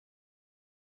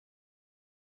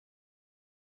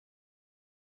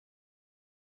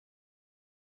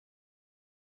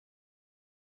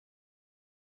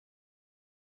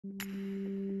Welcome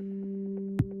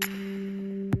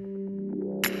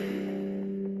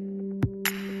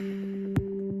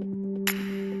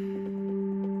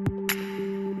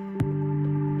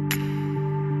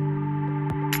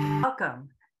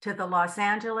to the Los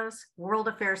Angeles World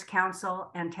Affairs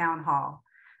Council and Town Hall.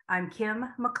 I'm Kim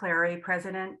McClary,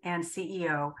 President and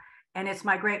CEO, and it's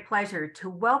my great pleasure to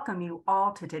welcome you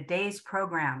all to today's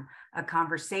program, A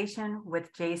Conversation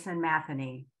with Jason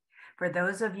Matheny. For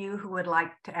those of you who would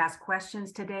like to ask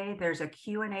questions today, there's a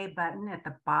Q&A button at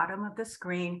the bottom of the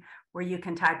screen where you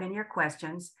can type in your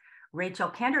questions. Rachel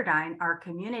Kenderdine, our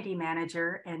community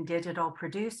manager and digital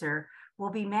producer,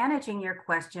 will be managing your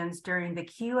questions during the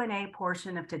Q&A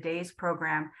portion of today's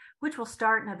program, which will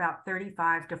start in about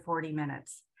 35 to 40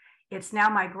 minutes. It's now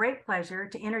my great pleasure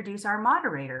to introduce our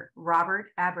moderator, Robert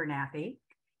Abernethy.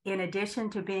 In addition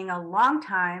to being a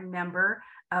longtime member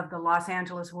of the Los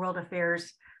Angeles World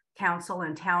Affairs Council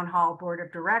and Town Hall Board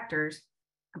of Directors,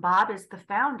 Bob is the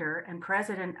founder and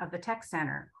president of the Tech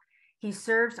Center. He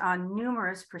serves on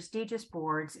numerous prestigious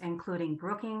boards, including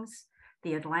Brookings,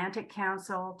 the Atlantic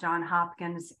Council, Johns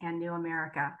Hopkins, and New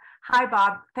America. Hi,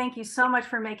 Bob. Thank you so much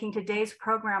for making today's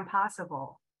program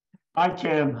possible. Hi,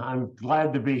 Kim. I'm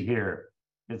glad to be here.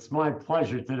 It's my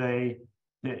pleasure today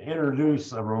to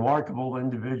introduce a remarkable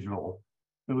individual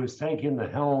who has taken the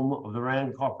helm of the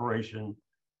RAND Corporation,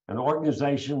 an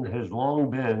organization that has long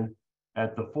been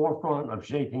at the forefront of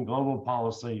shaping global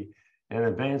policy and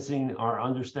advancing our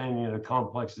understanding of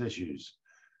complex issues.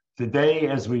 Today,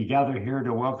 as we gather here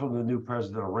to welcome the new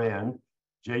president of RAND,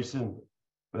 Jason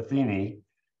Matheny,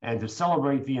 and to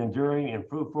celebrate the enduring and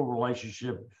fruitful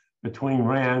relationship between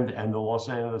RAND and the Los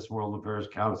Angeles World Affairs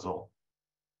Council.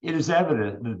 It is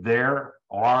evident that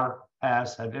our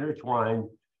paths have intertwined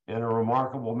in a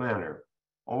remarkable manner.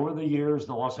 Over the years,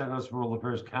 the Los Angeles World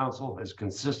Affairs Council has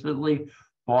consistently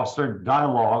fostered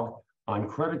dialogue on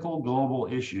critical global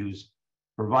issues,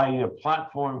 providing a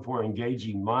platform for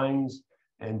engaging minds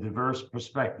and diverse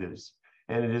perspectives.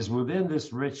 And it is within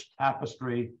this rich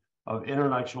tapestry of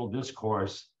intellectual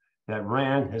discourse that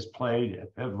RAND has played a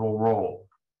pivotal role.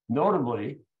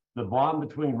 Notably, the bond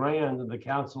between RAND and the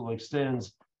Council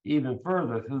extends even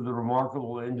further through the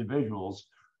remarkable individuals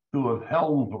who have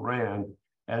helmed RAND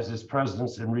as its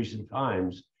presidents in recent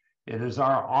times. It is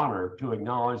our honor to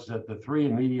acknowledge that the three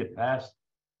immediate past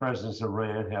presidents of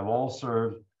RAND have all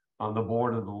served on the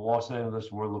board of the Los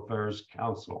Angeles World Affairs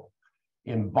Council,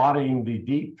 embodying the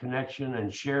deep connection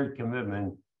and shared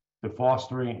commitment to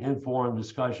fostering informed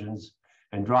discussions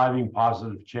and driving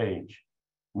positive change.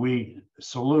 We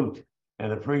salute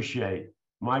and appreciate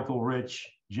Michael Rich,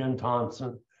 Jim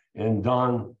Thompson, and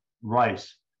Don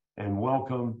Rice, and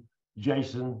welcome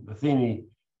Jason Matheny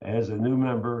as a new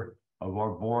member of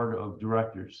our board of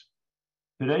directors.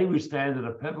 Today, we stand at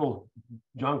a pivotal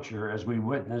juncture as we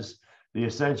witness the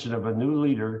ascension of a new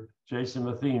leader, Jason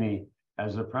Matheny,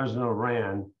 as the president of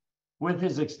RAND. With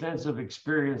his extensive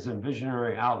experience and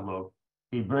visionary outlook,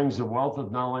 he brings a wealth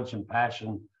of knowledge and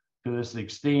passion to this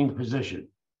esteemed position.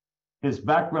 His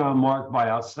background, marked by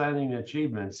outstanding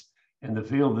achievements in the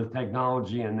field of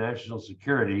technology and national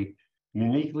security,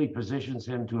 uniquely positions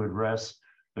him to address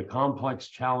the complex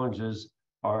challenges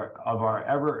of our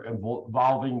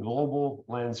ever-evolving global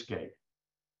landscape.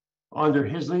 Under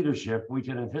his leadership, we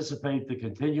can anticipate the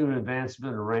continued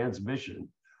advancement of RAND's mission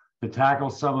to tackle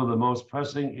some of the most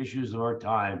pressing issues of our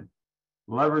time,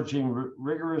 leveraging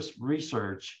rigorous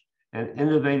research and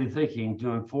innovative thinking to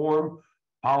inform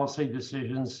policy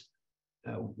decisions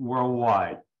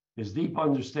worldwide. His deep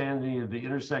understanding of the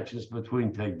intersections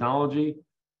between technology,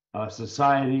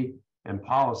 society, and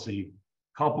policy,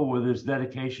 coupled with his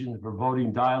dedication to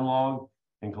promoting dialogue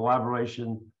and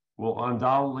collaboration, will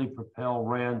undoubtedly propel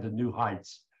RAND to new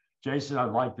heights. Jason,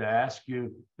 I'd like to ask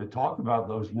you to talk about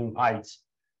those new heights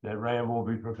that RAND will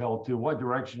be propelled to. What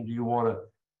direction do you want to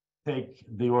take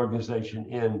the organization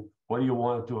in? What do you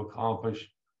want it to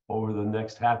accomplish over the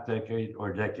next half decade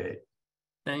or decade?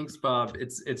 Thanks, Bob.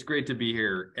 It's great to be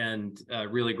here, and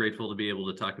really grateful to be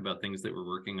able to talk about things that we're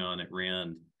working on at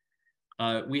RAND.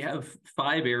 We have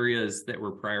 5 areas that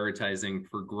we're prioritizing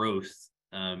for growth,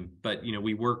 but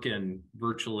we work in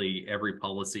virtually every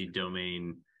policy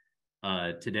domain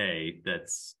today.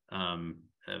 That's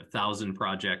 1,000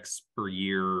 projects per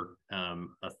year,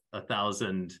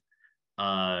 1,000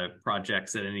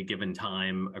 projects at any given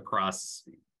time across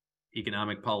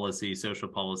economic policy, social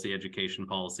policy, education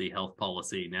policy, health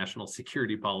policy, national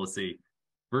security policy.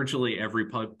 Virtually every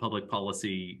public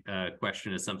policy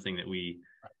question is something that we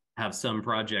have some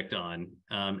project on,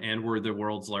 and we're the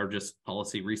world's largest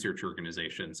policy research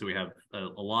organization. So we have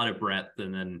a lot of breadth,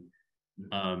 and then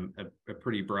a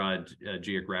pretty broad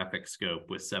geographic scope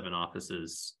with 7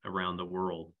 offices around the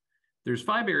world. There's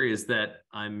 5 areas that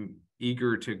I'm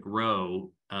eager to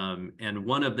grow, and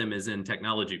one of them is in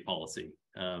technology policy.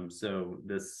 So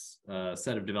this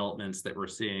set of developments that we're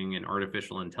seeing in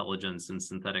artificial intelligence and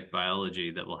synthetic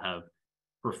biology that will have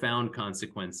profound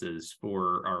consequences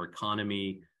for our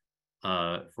economy,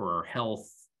 for our health,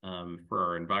 for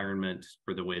our environment,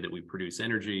 for the way that we produce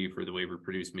energy, for the way we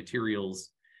produce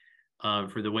materials,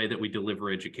 for the way that we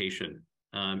deliver education.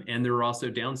 And there are also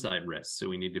downside risks. So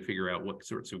we need to figure out what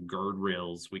sorts of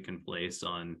guardrails we can place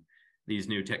on these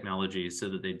new technologies so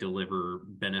that they deliver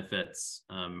benefits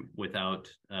without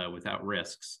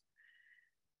risks.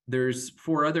 There's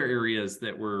 4 other areas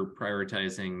that we're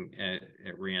prioritizing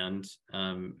at RAND.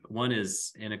 One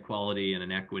is inequality and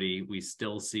inequity. We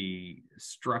still see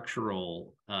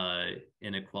structural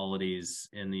inequalities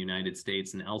in the United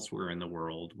States and elsewhere in the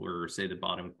world, where, say, the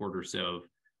bottom quarter or so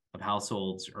of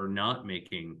households are not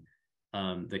making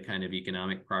the kind of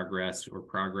economic progress or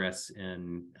progress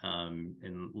in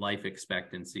life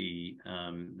expectancy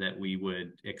that we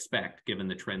would expect, given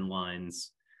the trend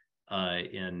lines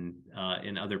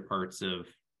in other parts of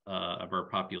our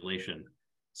population.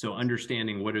 So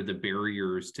understanding what are the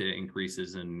barriers to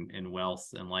increases in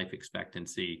wealth and life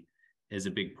expectancy is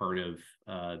a big part of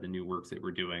the new work that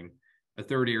we're doing. A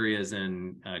third area is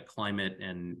in climate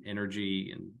and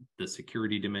energy and the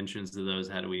security dimensions of those.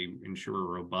 How do we ensure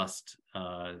a robust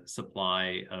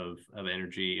supply of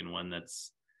energy, and one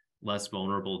that's less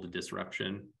vulnerable to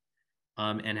disruption?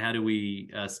 And how do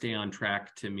we stay on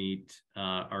track to meet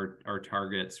our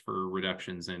targets for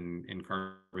reductions in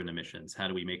carbon emissions? How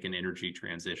do we make an energy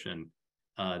transition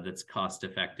that's cost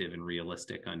effective and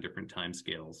realistic on different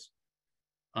timescales?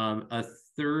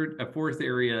 A fourth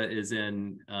area is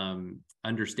in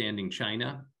understanding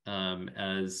China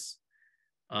as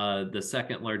the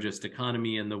second largest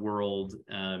economy in the world,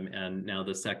 and now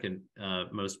the second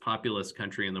most populous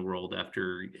country in the world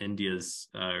after India's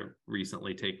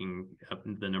recently taking up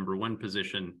the #1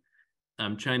 position.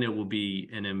 China will be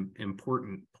an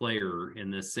important player in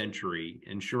this century,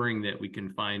 ensuring that we can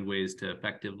find ways to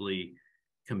effectively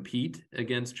compete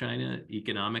against China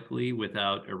economically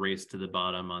without a race to the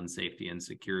bottom on safety and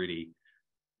security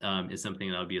is something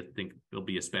that I think will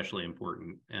be especially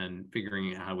important, and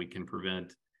figuring out how we can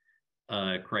prevent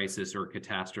crisis or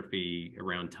catastrophe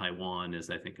around Taiwan is,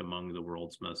 I think, among the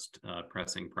world's most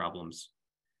pressing problems.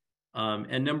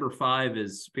 And number 5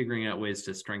 is figuring out ways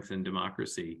to strengthen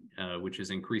democracy, which has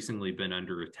increasingly been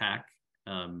under attack,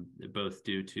 both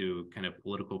due to kind of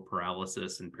political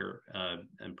paralysis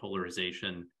and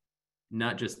polarization,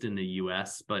 not just in the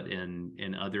US, but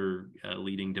in other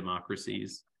leading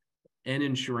democracies, and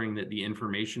ensuring that the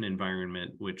information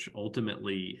environment, which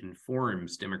ultimately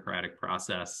informs democratic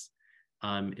process,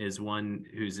 is one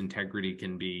whose integrity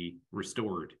can be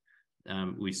restored.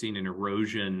 We've seen an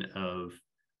erosion of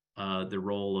the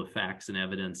role of facts and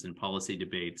evidence in policy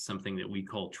debates, something that we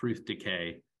call truth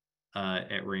decay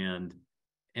at RAND.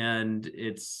 And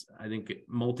it's, I think,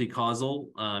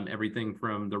 multi-causal, everything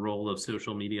from the role of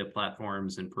social media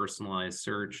platforms and personalized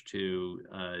search to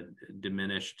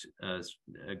diminished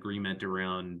agreement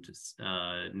around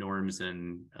norms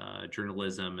in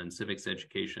journalism and civics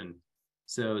education.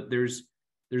 So there's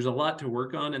a lot to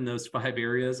work on in those 5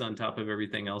 areas on top of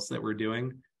everything else that we're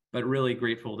doing, but really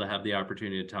grateful to have the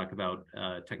opportunity to talk about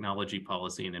technology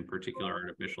policy, and in particular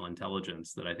artificial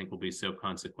intelligence, that I think will be so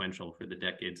consequential for the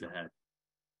decades ahead.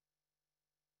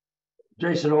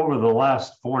 Jason, over the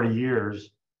last 40 years,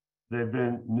 there have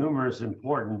been numerous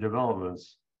important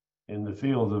developments in the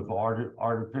field of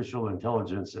artificial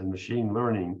intelligence and machine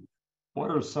learning. What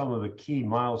are some of the key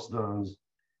milestones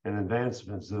and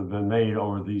advancements that have been made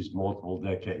over these multiple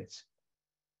decades?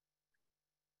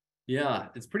 Yeah,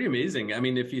 it's pretty amazing. I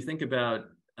mean, if you think about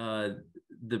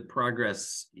the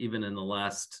progress even in the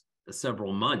last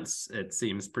several months, it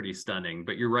seems pretty stunning.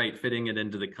 But you're right, fitting it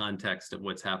into the context of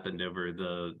what's happened over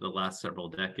the last several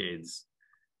decades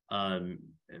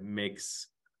makes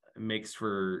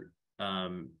for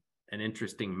an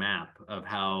interesting map of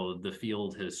how the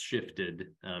field has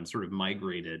shifted, sort of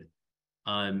migrated.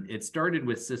 It started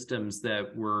with systems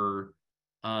that were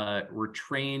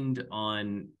trained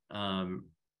on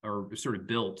or sort of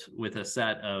built with a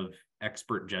set of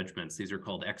expert judgments. These are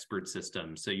called expert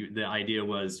systems. So the idea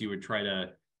was you would try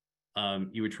to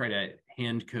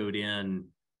hand code in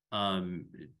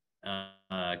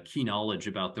key knowledge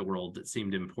about the world that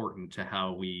seemed important to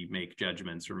how we make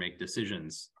judgments or make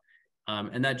decisions.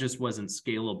 And that just wasn't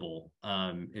scalable.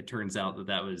 It turns out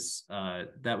that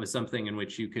was something in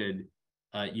which you could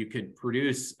you could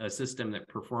produce a system that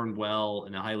performed well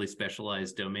in a highly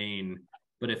specialized domain,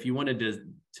 but if you wanted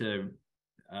to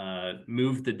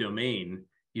move the domain,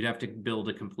 you'd have to build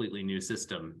a completely new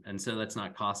system, and so that's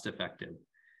not cost effective.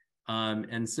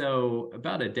 And so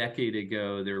about a decade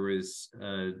ago, there was,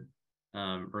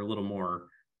 or a little more,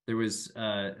 there was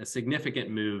a significant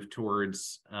move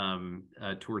towards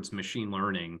machine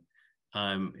learning,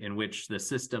 in which the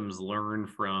systems learn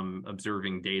from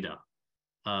observing data,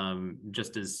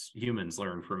 just as humans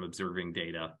learn from observing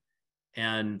data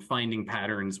and finding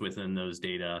patterns within those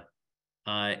data.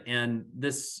 And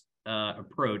this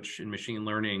approach in machine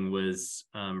learning was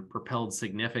propelled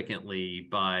significantly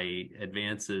by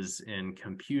advances in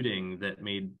computing that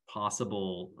made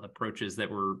possible approaches that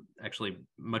were actually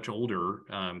much older,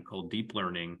 called deep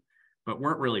learning, but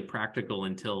weren't really practical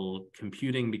until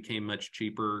computing became much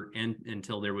cheaper and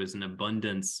until there was an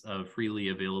abundance of freely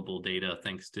available data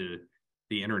thanks to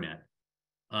the internet.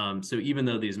 So even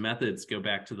though these methods go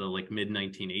back to the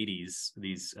mid-1980s,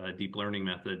 these deep learning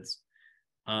methods,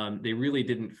 they really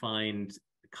didn't find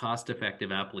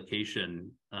cost-effective application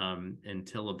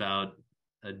until about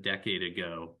a decade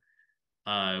ago,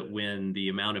 when the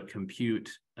amount of compute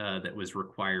that was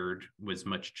required was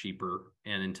much cheaper,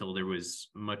 and until there was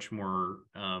much more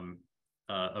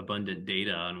abundant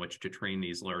data on which to train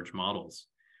these large models.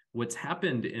 What's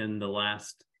happened in the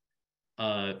last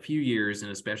few years,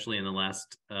 and especially in the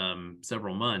last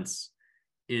several months,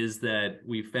 is that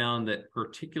we found that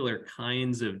particular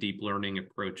kinds of deep learning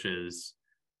approaches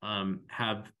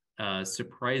have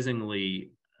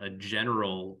surprisingly a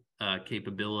general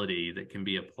capability that can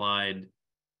be applied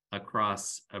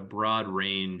across a broad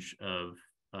range of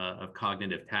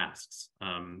cognitive tasks,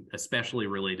 especially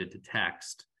related to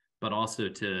text, but also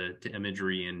to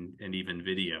imagery and even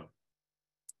video.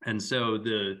 And so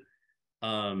the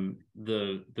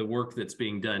work that's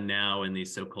being done now in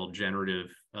these so-called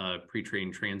generative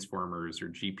pre-trained transformers, or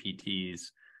GPTs,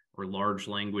 or large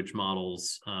language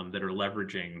models that are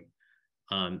leveraging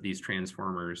these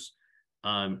transformers,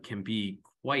 can be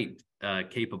quite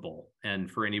capable. And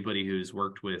for anybody who's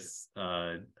worked with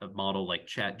a model like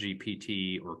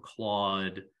ChatGPT or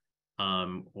Claude,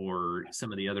 or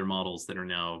some of the other models that are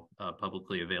now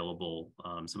publicly available,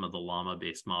 some of the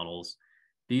llama-based models,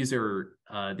 these are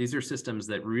systems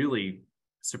that really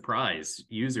surprise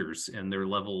users in their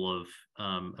level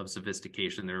of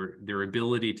sophistication, their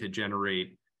ability to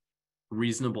generate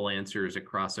reasonable answers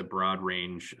across a broad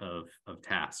range of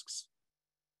tasks.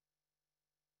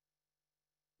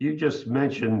 You just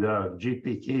mentioned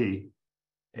GPT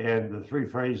and the three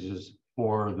phrases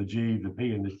for the G, the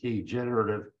P, and the T: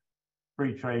 generative,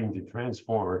 pre-trained, and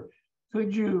transformer.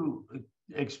 Could you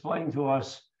explain to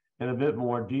us in a bit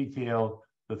more detail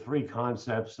the three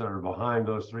concepts that are behind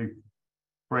those three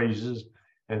phrases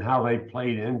and how they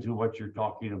played into what you're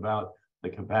talking about, the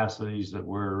capacities that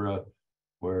were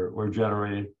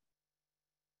generated?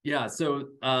 Yeah, so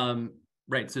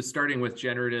right, so starting with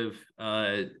generative,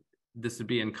 this would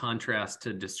be in contrast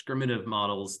to discriminative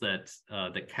models that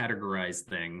categorize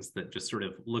things, that just sort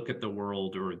of look at the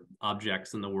world or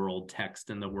objects in the world, text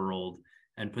in the world,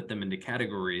 and put them into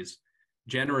categories.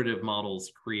 Generative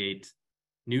models create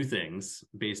new things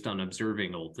based on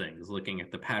observing old things, looking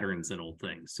at the patterns in old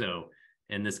things. So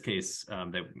in this case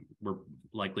that we're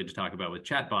likely to talk about with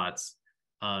chatbots,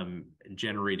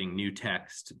 generating new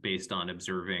text based on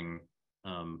observing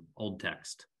old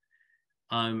text.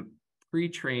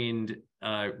 Pre-trained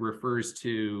refers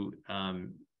to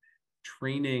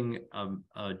training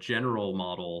a general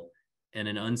model in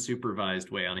an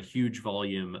unsupervised way on a huge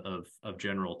volume of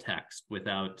general text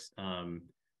without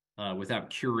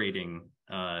curating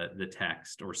the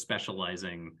text or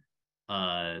specializing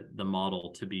the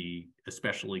model to be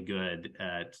especially good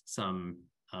at some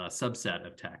subset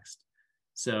of text.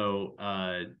 So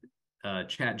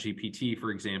ChatGPT,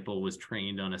 for example, was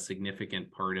trained on a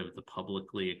significant part of the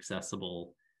publicly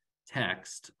accessible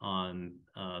text on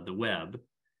the web.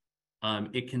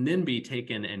 It can then be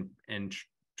taken and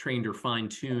trained or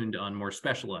fine-tuned on more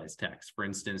specialized text. For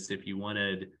instance, if you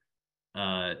wanted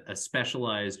a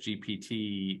specialized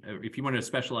GPT, if you wanted a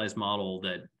specialized model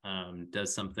that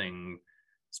does something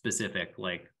specific,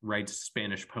 like writes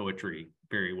Spanish poetry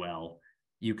very well,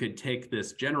 you could take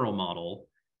this general model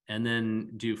and then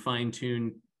do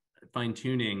fine-tuning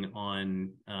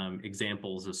on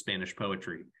examples of Spanish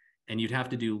poetry. And you'd have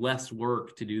to do less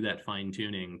work to do that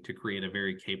fine-tuning to create a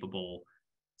very capable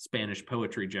Spanish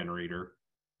poetry generator,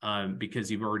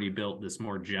 because you've already built this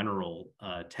more general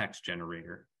text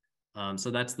generator.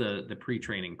 So that's the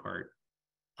pre-training part.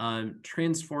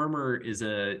 Transformer is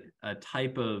a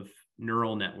type of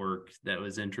neural network that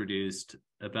was introduced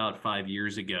about 5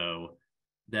 years ago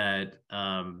that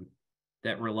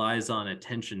that relies on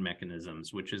attention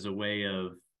mechanisms, which is a way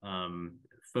of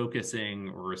focusing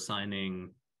or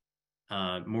assigning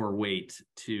more weight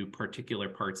to particular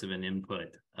parts of an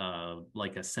input,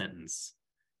 like a sentence.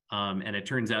 And it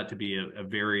turns out to be a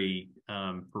very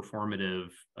performative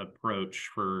approach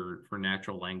for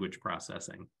natural language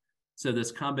processing. So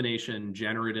this combination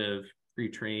generative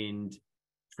pre-trained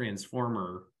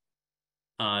transformer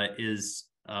is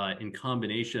in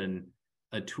combination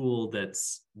a tool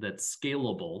that's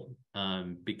scalable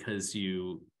because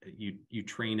you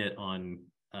train it on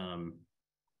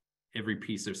every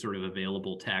piece of sort of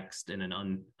available text in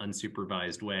an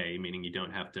unsupervised way, meaning you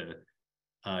don't have to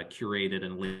curate it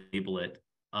and label it.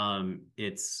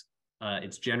 It's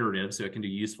generative, so it can do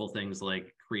useful things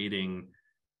like creating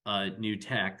new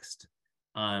text,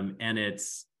 and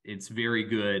it's very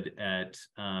good at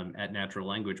natural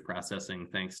language processing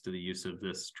thanks to the use of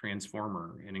this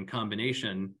transformer. And in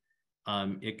combination,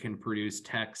 it can produce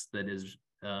text that is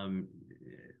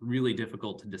really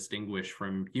difficult to distinguish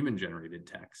from human-generated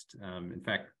text. In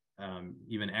fact,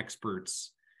 even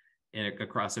experts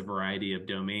across a variety of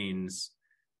domains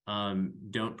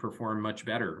don't perform much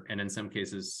better, and in some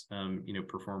cases,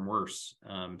 perform worse.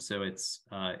 So it's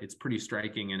pretty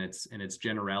striking in its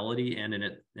generality and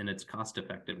in its cost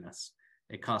effectiveness.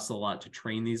 It costs a lot to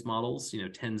train these models,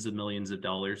 tens of millions of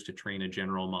dollars to train a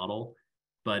general model.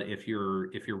 But if you're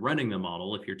running the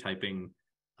model, if you're typing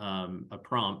a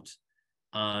prompt,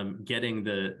 getting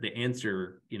the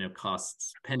answer,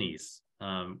 costs pennies,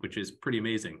 which is pretty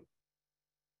amazing.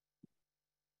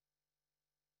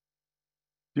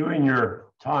 During your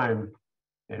time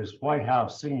as White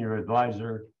House Senior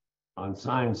Advisor on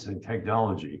Science and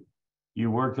Technology,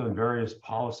 you worked on various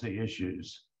policy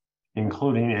issues,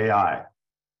 including AI.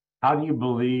 How do you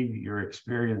believe your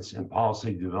experience in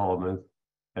policy development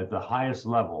at the highest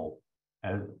level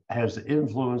has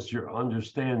influenced your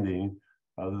understanding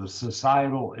of the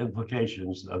societal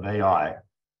implications of AI?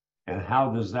 And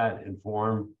how does that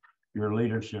inform your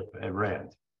leadership at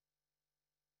RAND?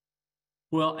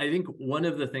 Well, I think one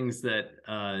of the things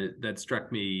that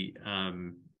struck me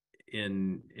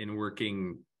in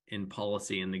working in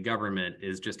policy in the government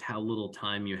is just how little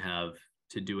time you have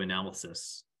to do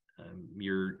analysis.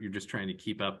 You're just trying to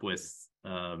keep up with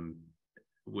the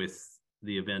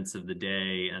events of the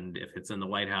day, and if it's in the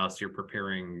White House, you're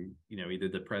preparing, either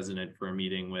the president for a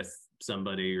meeting with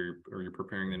somebody, or you're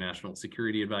preparing the national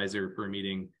security advisor for a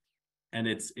meeting, and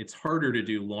it's harder to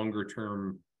do longer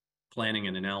term planning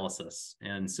and analysis.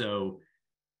 And so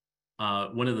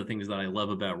one of the things that I love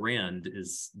about RAND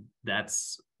is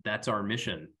that's our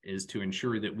mission, is to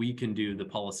ensure that we can do the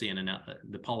policy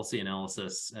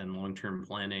analysis and long-term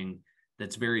planning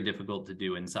that's very difficult to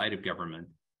do inside of government,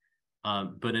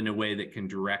 but in a way that can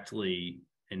directly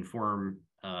inform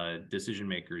decision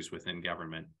makers within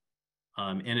government,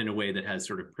 and in a way that has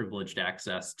sort of privileged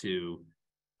access to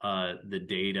the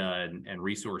data and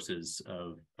resources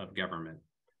of government.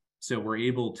 So we're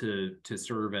able to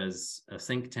serve as a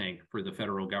think tank for the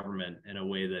federal government in a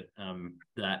way that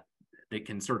that they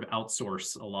can sort of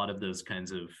outsource a lot of those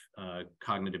kinds of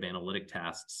cognitive analytic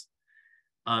tasks.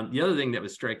 The other thing that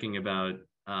was striking about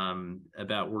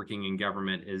working in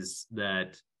government is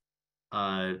that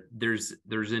there's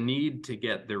a need to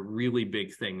get the really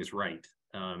big things right,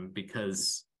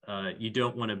 because you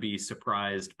don't want to be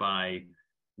surprised by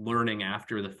learning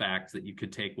after the fact that you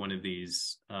could take one of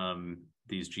these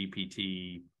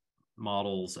GPT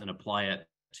models and apply it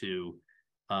to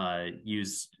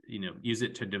use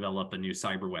it to develop a new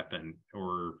cyber weapon,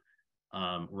 or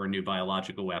a new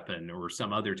biological weapon, or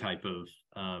some other type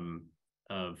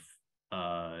of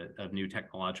new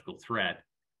technological threat.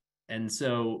 And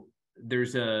so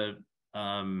there's a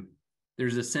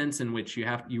sense in which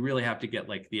you really have to get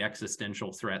like the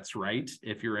existential threats right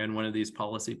if you're in one of these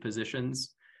policy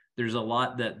positions. There's a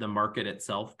lot that the market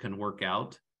itself can work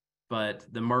out, but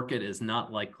the market is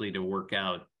not likely to work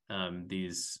out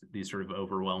these sort of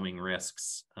overwhelming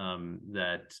risks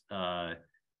that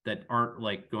aren't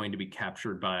like going to be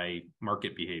captured by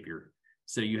market behavior.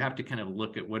 So you have to kind of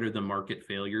look at what are the market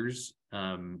failures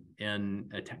in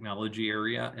a technology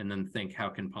area, and then think, how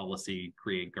can policy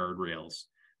create guardrails?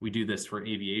 We do this for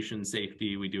aviation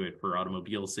safety, we do it for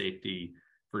automobile safety,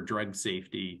 for drug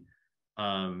safety.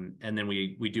 And then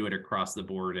we do it across the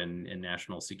board in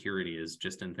national security, is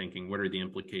just in thinking, what are the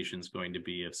implications going to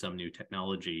be of some new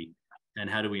technology, and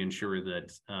how do we ensure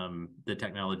that the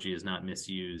technology is not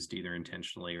misused either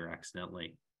intentionally or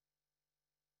accidentally?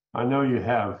 I know you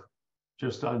have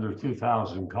just under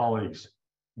 2,000 colleagues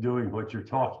doing what you're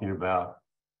talking about.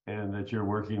 and that you're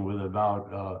working with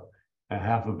about a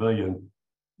 $500 million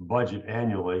budget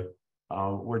annually.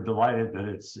 We're delighted that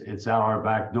it's out our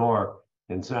back door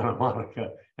in Santa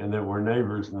Monica, and that we're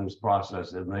neighbors in this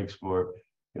process. It makes for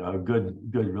good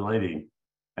relating.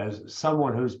 As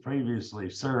someone who's previously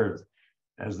served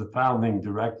as the founding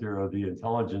director of the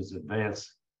Intelligence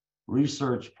Advanced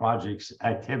Research Projects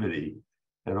Activity,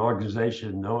 an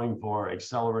organization known for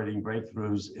accelerating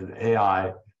breakthroughs in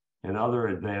AI and other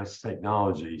advanced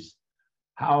technologies,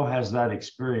 how has that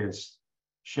experience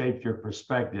shaped your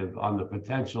perspective on the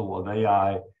potential of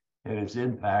AI and its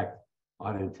impact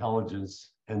on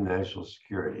intelligence and national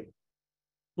security?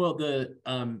 Well, the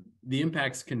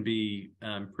impacts can be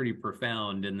pretty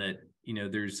profound in that,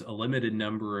 there's a limited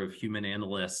number of human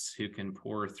analysts who can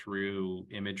pour through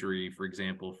imagery, for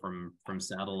example, from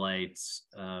satellites,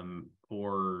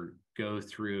 or go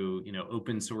through,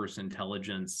 open source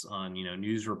intelligence on,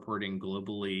 news reporting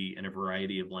globally in a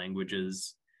variety of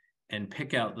languages, and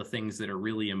pick out the things that are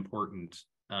really important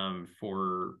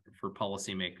for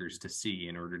policymakers to see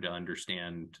in order to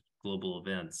understand global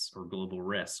events or global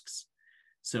risks.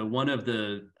 So one of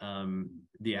the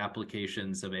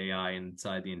applications of AI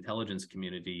inside the intelligence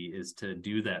community is to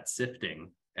do that sifting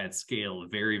at scale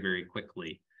very, very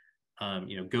quickly.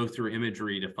 Go through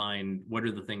imagery to find what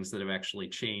are the things that have actually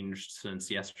changed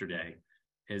since yesterday.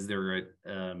 Is there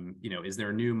a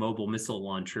new mobile missile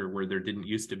launcher where there didn't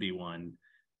used to be one?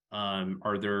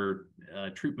 Are there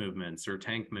troop movements or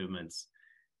tank movements?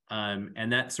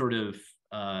 And that sort of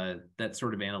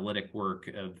analytic work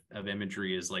of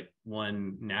imagery is like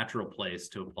one natural place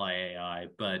to apply AI,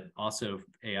 but also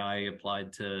AI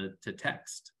applied to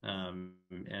text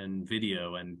and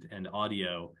video and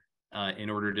audio in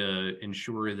order to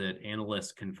ensure that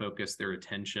analysts can focus their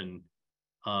attention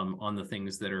on the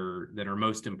things that are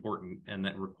most important and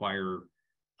that require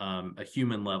a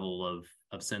human level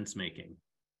of sense making.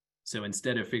 So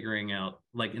instead of having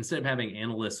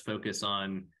analysts focus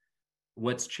on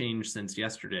what's changed since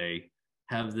yesterday,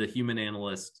 have the human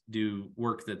analyst do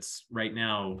work that's right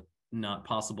now not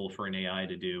possible for an AI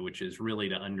to do, which is really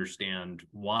to understand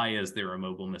why is there a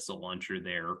mobile missile launcher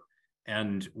there,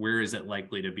 and where is it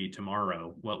likely to be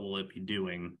tomorrow? What will it be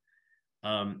doing?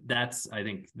 That's, I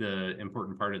think, the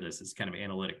important part of this is kind of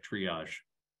analytic triage.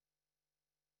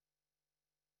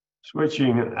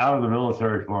 Switching out of the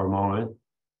military for a moment,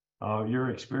 your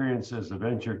experience as a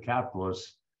venture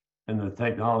capitalist in the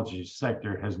technology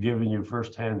sector has given you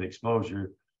firsthand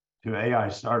exposure to AI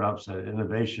startups and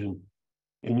innovation.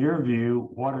 In your view,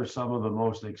 what are some of the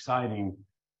most exciting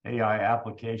AI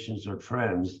applications or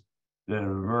trends that have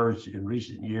emerged in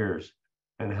recent years?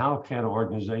 And how can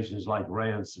organizations like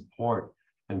RAND support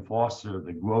and foster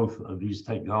the growth of these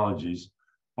technologies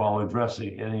while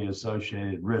addressing any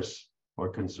associated risks or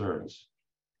concerns?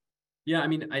 Yeah, I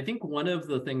mean, I think one of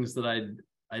the things that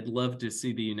I'd love to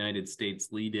see the United States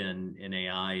lead in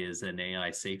AI is an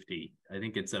AI safety. I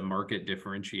think it's a market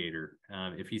differentiator.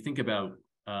 If you think about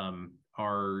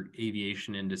our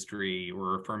aviation industry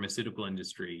or our pharmaceutical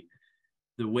industry,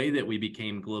 the way that we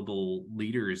became global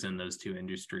leaders in those two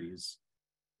industries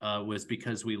was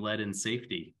because we led in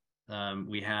safety.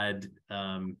 We had,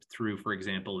 through, for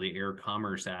example, the Air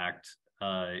Commerce Act,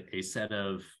 a set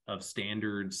of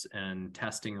standards and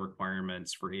testing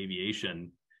requirements for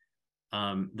aviation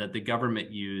that the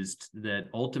government used that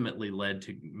ultimately led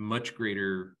to much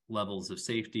greater levels of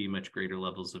safety, much greater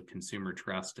levels of consumer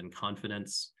trust and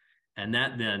confidence. And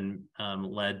that then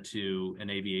led to an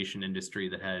aviation industry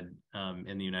that had,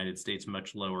 in the United States,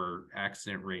 much lower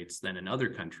accident rates than in other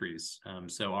countries.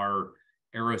 So our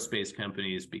aerospace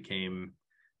companies became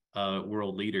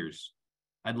world leaders.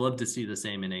 I'd love to see the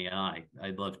same in AI.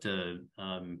 I'd love to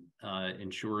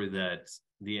ensure that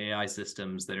the AI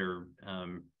systems that are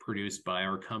produced by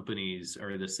our companies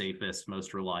are the safest,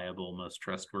 most reliable, most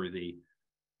trustworthy.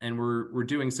 And we're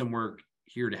doing some work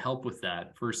here to help with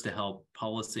that. First, to help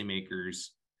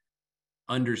policymakers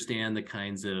understand the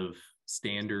kinds of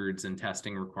standards and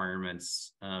testing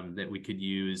requirements that we could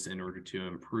use in order to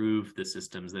improve the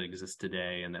systems that exist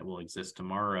today and that will exist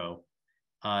tomorrow,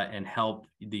 and help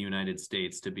the United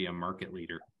States to be a market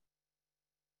leader.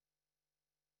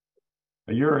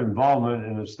 Your involvement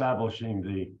in establishing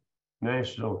the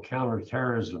National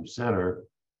Counterterrorism Center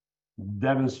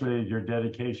demonstrated your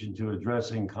dedication to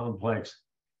addressing complex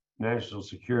national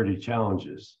security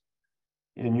challenges.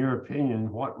 In your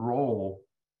opinion, what role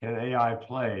can AI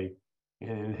play in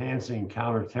enhancing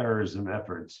counterterrorism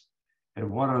efforts? And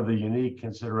what are the unique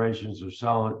considerations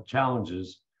or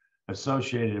challenges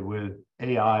associated with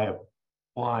AI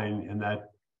applying in that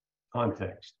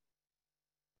context?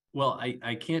 Well,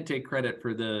 I can't take credit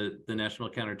for the National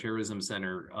Counterterrorism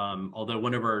Center, although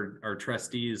one of our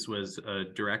trustees was a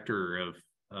director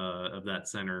of that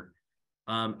center.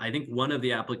 I think one of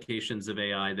the applications of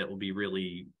AI that will be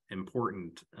really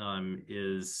important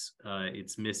is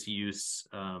its misuse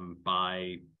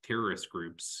by terrorist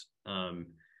groups.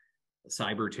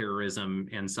 Cyber terrorism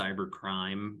and cyber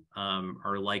crime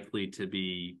are likely to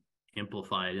be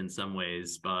amplified in some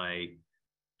ways by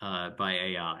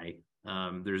AI.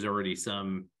 There's already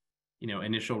some,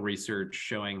 initial research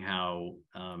showing how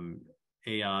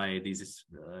AI, these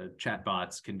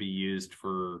chatbots, can be used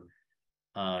for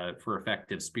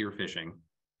effective spear phishing.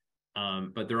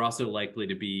 But they're also likely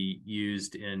to be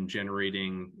used in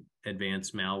generating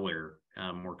advanced malware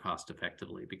more cost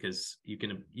effectively, because you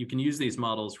can use these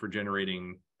models for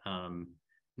generating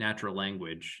natural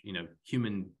language,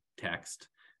 human text,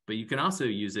 but you can also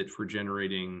use it for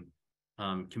generating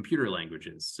computer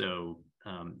languages. So,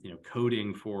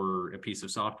 coding for a piece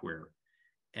of software.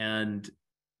 And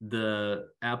the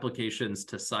applications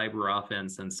to cyber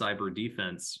offense and cyber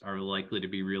defense are likely to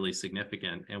be really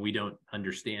significant. And we don't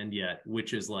understand yet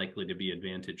which is likely to be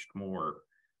advantaged more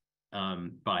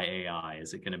by AI.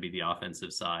 Is it going to be the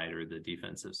offensive side or the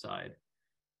defensive side?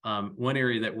 One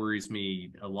area that worries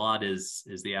me a lot is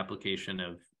the application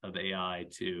of AI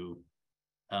to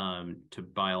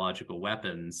biological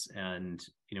weapons. And,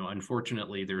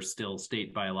 unfortunately, there's still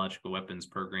state biological weapons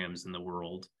programs in the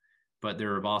world, but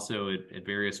there have also at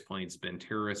various points been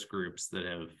terrorist groups that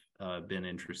have been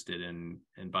interested in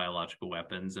biological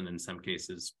weapons, and in some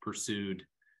cases pursued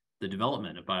the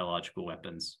development of biological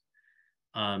weapons.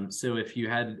 So if you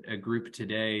had a group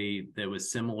today that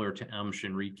was similar to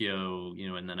Shinrikyo,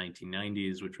 in the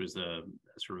 1990s, which was a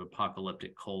sort of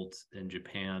apocalyptic cult in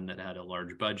Japan that had a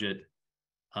large budget,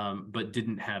 but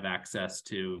didn't have access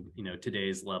to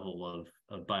today's level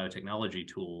of biotechnology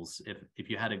tools. If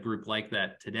you had a group like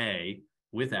that today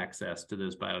with access to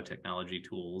those biotechnology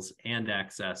tools and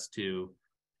access to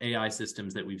AI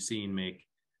systems that we've seen make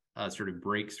sort of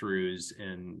breakthroughs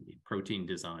in protein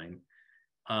design,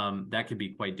 that could be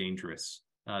quite dangerous.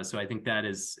 So I think that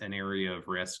is an area of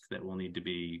risk that we'll need to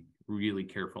be really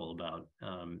careful about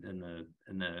in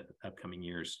the upcoming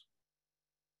years.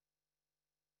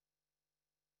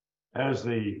 As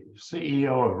the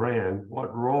CEO of RAND,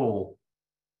 what role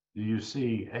do you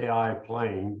see AI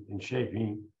playing in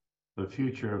shaping the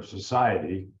future of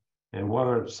society? And what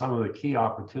are some of the key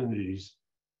opportunities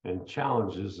and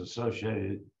challenges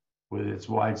associated with its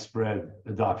widespread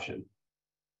adoption?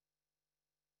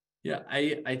 Yeah,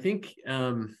 I think,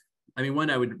 one,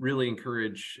 I would really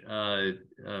encourage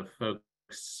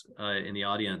folks in the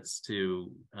audience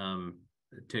to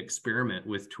experiment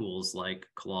with tools like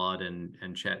Claude and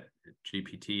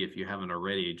ChatGPT if you haven't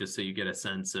already, just so you get a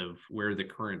sense of where the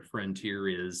current frontier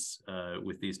is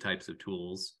with these types of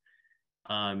tools.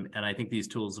 And I think these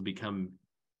tools will become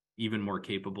even more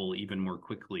capable, even more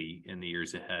quickly in the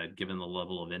years ahead, given the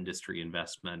level of industry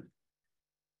investment.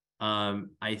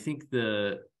 I think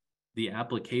the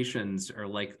applications are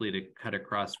likely to cut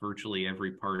across virtually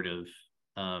every part of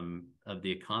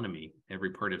the economy, every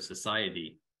part of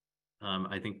society.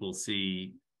 I think we'll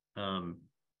see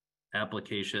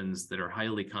applications that are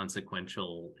highly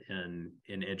consequential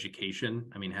in education.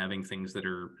 Having things that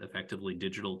are effectively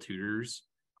digital tutors.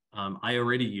 I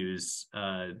already use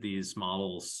these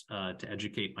models to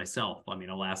educate myself.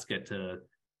 I'll ask it to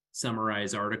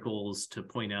summarize articles, to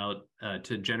point out,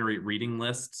 to generate reading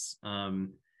lists.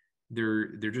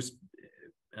 They're just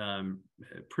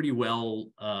pretty well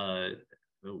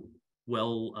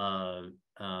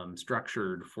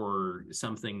structured for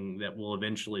something that will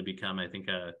eventually become, I think,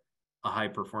 a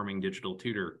high-performing digital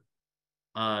tutor.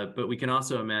 But we can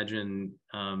also imagine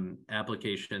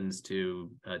applications to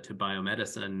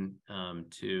biomedicine,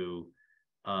 to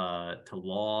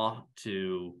law,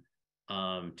 to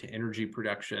energy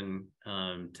production,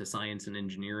 to science and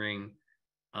engineering.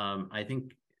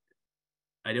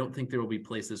 I don't think there will be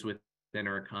places within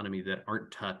our economy that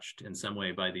aren't touched in some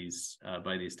way by these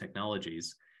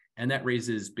technologies. And that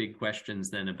raises big questions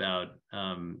then about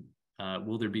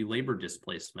will there be labor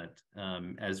displacement?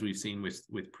 As we've seen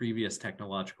with previous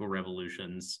technological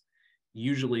revolutions,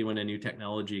 usually when a new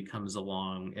technology comes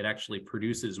along, it actually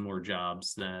produces more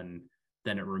jobs than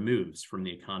it removes from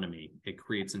the economy. It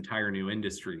creates entire new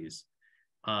industries.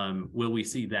 Will we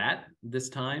see that this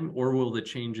time, or will the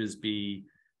changes be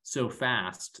so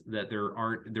fast that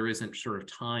there isn't sort of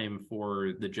time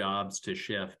for the jobs to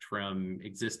shift from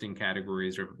existing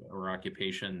categories or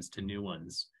occupations to new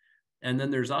ones? And then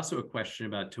there's also a question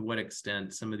about to what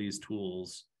extent some of these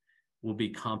tools will be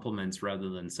complements rather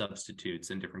than substitutes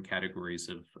in different categories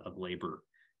of labor.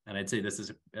 And I'd say this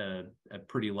is a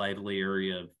pretty lively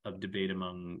area of debate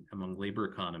among labor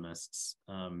economists.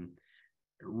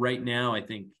 Right now, I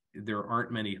think there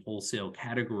aren't many wholesale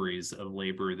categories of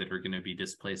labor that are going to be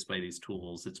displaced by these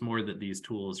tools. It's more that these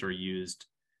tools are used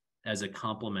as a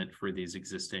complement for these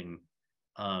existing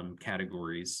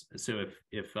categories. So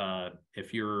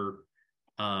if you're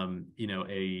an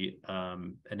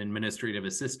administrative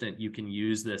assistant, you can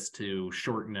use this to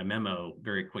shorten a memo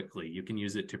very quickly. You can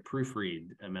use it to proofread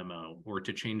a memo or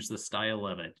to change the style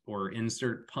of it or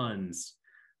insert puns.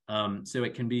 So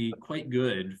it can be quite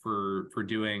good for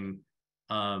doing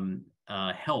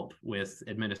help with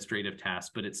administrative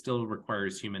tasks, but it still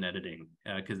requires human editing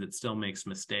because it still makes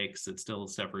mistakes. It still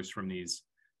suffers from these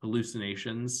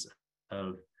hallucinations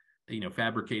of,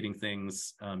 fabricating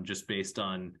things just based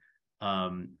on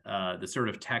the sort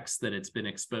of text that it's been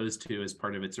exposed to as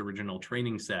part of its original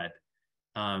training set.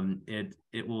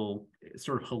 It will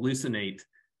sort of hallucinate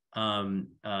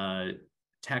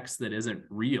text that isn't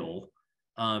real,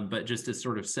 but just is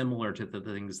sort of similar to the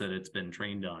things that it's been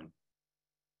trained on.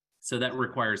 So that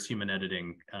requires human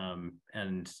editing.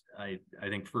 And I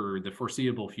think for the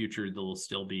foreseeable future, there will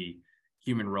still be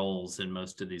human roles in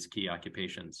most of these key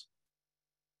occupations.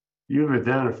 You've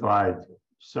identified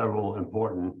several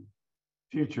important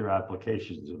future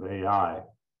applications of AI.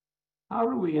 How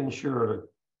do we ensure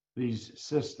these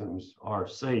systems are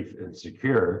safe and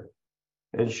secure?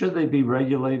 And should they be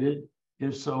regulated?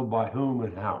 If so, by whom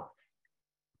and how?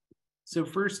 So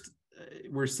first,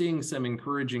 we're seeing some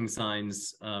encouraging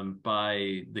signs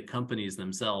by the companies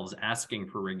themselves asking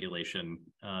for regulation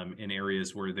in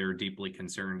areas where they're deeply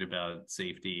concerned about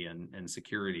safety and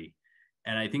security.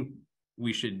 And I think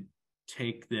we should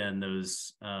take then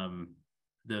those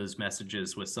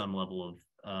messages with some level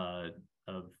of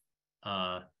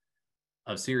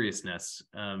seriousness,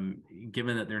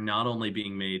 given that they're not only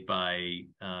being made by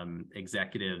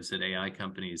executives at AI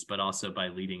companies, but also by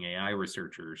leading AI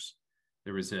researchers.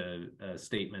 There was a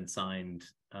statement signed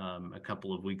a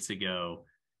couple of weeks ago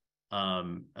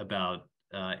about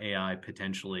AI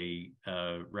potentially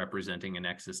representing an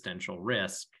existential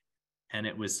risk. And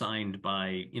it was signed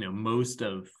by, most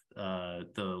of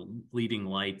the leading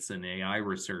lights in AI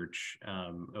research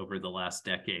over the last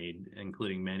decade,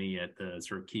 including many at the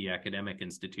sort of key academic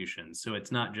institutions. So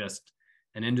it's not just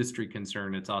an industry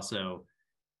concern, it's also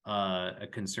a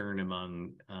concern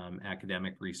among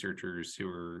academic researchers who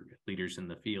are leaders in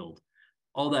the field.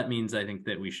 All that means, I think,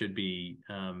 that we should be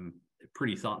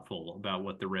pretty thoughtful about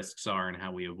what the risks are and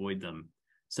how we avoid them.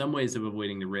 Some ways of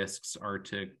avoiding the risks are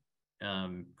to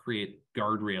create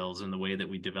guardrails in the way that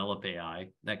we develop AI.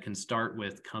 That can start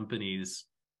with companies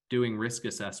doing risk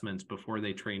assessments before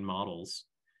they train models.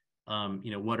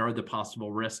 What are the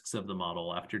possible risks of the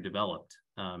model after developed?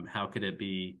 How could it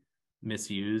be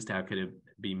misused? How could it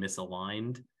be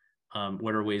misaligned?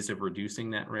 What are ways of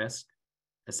reducing that risk?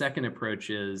 A second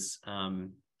approach is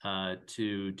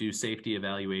to do safety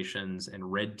evaluations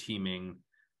and red teaming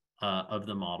of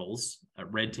the models.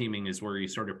 Red teaming is where you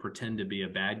sort of pretend to be a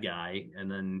bad guy and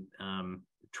then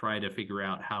try to figure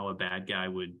out how a bad guy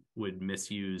would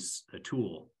misuse a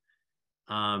tool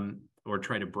or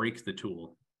try to break the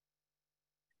tool.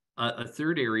 A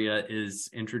third area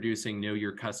is introducing know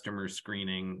your customer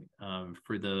screening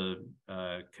for the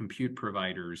compute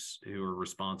providers who are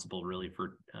responsible really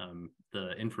for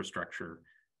the infrastructure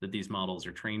that these models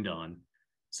are trained on.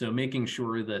 So making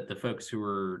sure that the folks who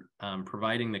are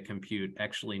providing the compute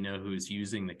actually know who's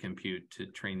using the compute to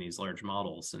train these large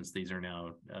models, since these are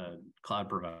now cloud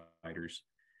providers.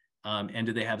 And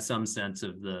do they have some sense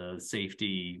of the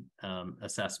safety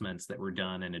assessments that were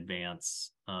done in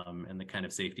advance and the kind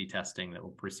of safety testing that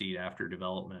will proceed after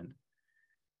development?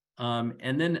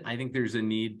 And then I think there's a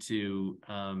need to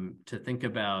think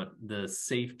about the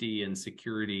safety and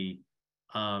security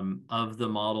of the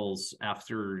models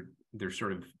after they're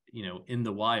sort of, in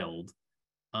the wild.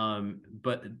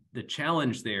 But the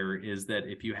challenge there is that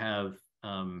if you have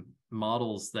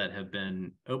models that have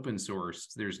been open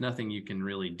sourced, there's nothing you can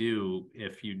really do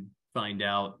if you find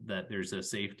out that there's a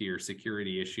safety or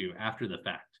security issue after the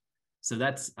fact. So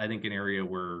that's, I think, an area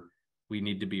where we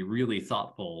need to be really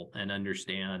thoughtful and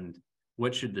understand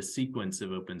what should the sequence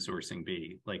of open sourcing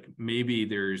be. Like maybe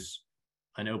there's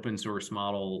an open source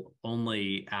model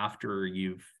only after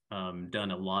you've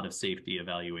done a lot of safety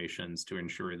evaluations to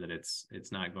ensure that it's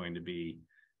not going to be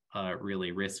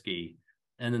really risky.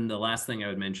 And then the last thing I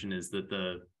would mention is that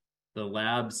the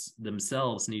labs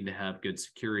themselves need to have good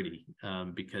security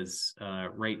because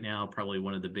right now, probably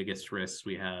one of the biggest risks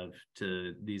we have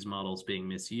to these models being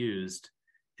misused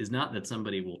is not that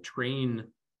somebody will train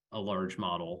a large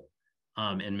model,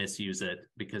 and misuse it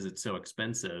because it's so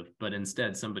expensive, but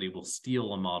instead somebody will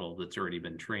steal a model that's already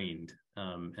been trained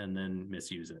and then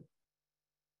misuse it.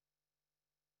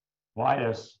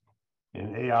 Bias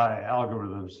in AI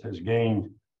algorithms has gained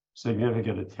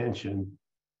significant attention,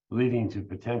 leading to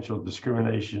potential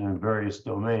discrimination in various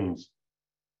domains.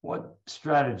 What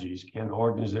strategies can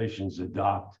organizations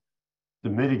adopt to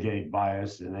mitigate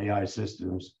bias in AI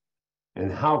systems,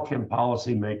 and how can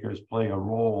policymakers play a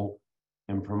role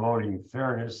in promoting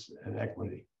fairness and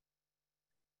equity?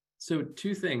 So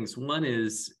two things. One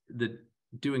is that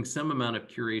doing some amount of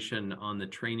curation on the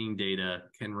training data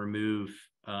can remove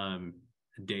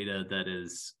data that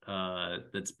is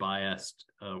that's biased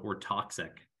or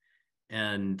toxic.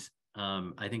 And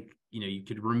I think you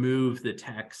could remove the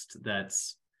text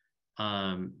that's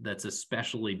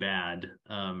especially bad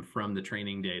from the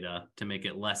training data to make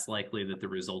it less likely that the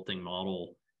resulting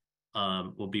model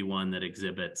will be one that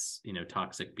exhibits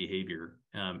toxic behavior.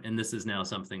 And this is now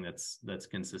something that's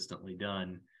consistently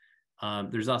done.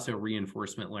 There's also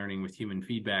reinforcement learning with human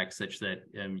feedback, such that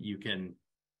you can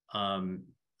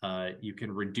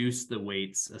reduce the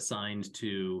weights assigned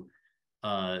to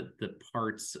the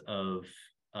parts of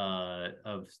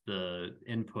the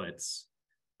inputs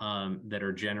that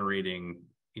are generating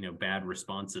bad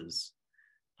responses.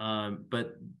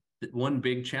 But one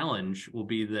big challenge will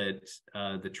be that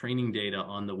the training data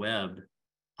on the web,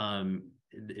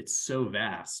 it's so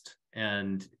vast,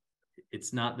 and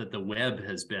it's not that the web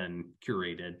has been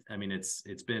curated. I mean,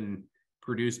 it's been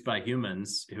produced by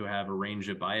humans who have a range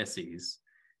of biases,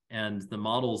 and the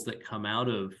models that come out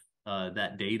of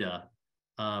that data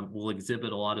will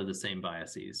exhibit a lot of the same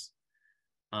biases.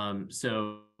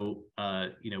 So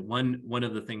one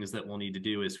of the things that we'll need to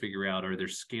do is figure out, are there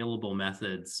scalable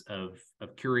methods of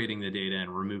curating the data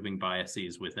and removing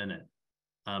biases within it?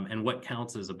 And what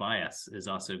counts as a bias is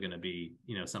also going to be,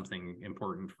 something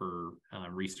important for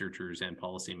researchers and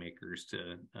policymakers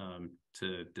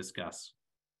to discuss.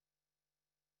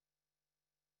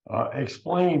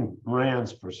 Explain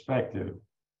RAND's perspective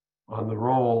on the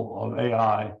role of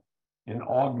AI in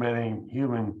augmenting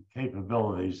human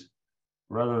capabilities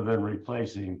rather than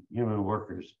replacing human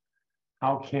workers.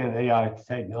 How can AI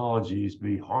technologies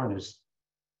be harnessed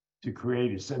to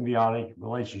create a symbiotic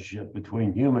relationship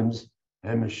between humans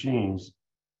and machines,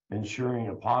 ensuring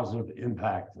a positive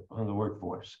impact on the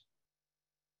workforce?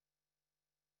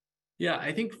 Yeah,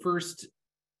 I think first,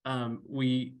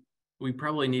 we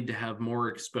probably need to have more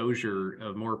exposure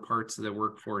of more parts of the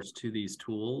workforce to these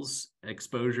tools,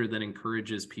 exposure that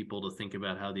encourages people to think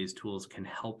about how these tools can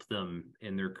help them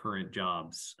in their current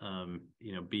jobs,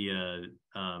 be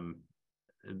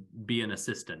an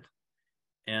assistant.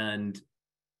 And,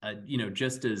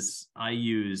 just as I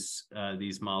use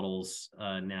these models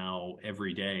now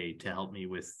every day to help me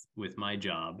with my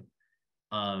job,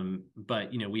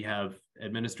 but we have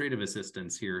administrative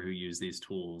assistants here who use these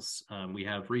tools. We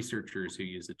have researchers who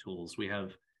use the tools. We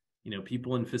have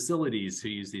people in facilities who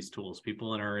use these tools,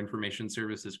 people in our information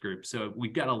services group. So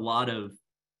we've got a lot of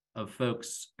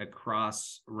folks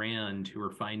across RAND who are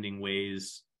finding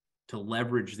ways to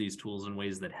leverage these tools in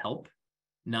ways that help,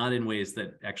 not in ways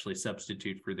that actually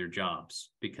substitute for their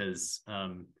jobs, because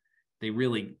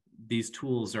these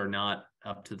tools are not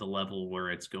up to the level where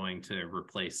it's going to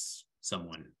replace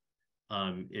someone.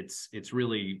 It's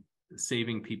really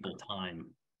saving people time,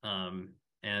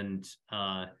 and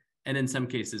in some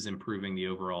cases improving the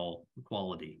overall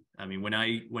quality. I mean, when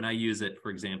I use it, for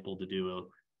example, to do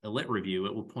a lit review,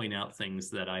 it will point out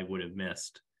things that I would have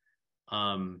missed.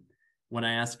 When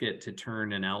I ask it to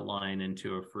turn an outline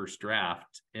into a first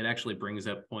draft, it actually brings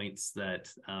up points that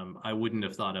I wouldn't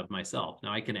have thought of myself.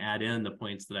 Now I can add in the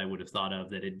points that I would have thought of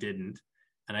that it didn't,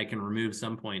 and I can remove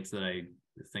some points that I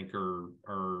think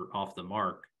are off the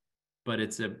mark. But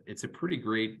it's a pretty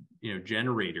great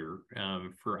generator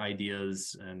for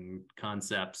ideas and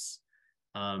concepts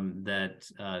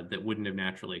that wouldn't have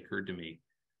naturally occurred to me.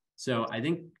 So I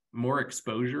think more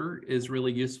exposure is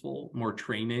really useful. More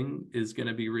training is going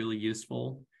to be really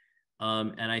useful.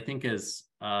 And I think as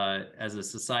a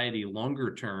society,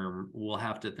 longer term, we'll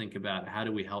have to think about how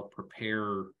do we help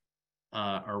prepare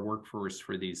our workforce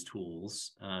for these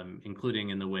tools, including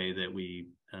in the way that we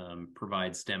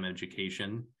provide STEM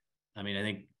education. I mean, I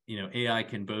think AI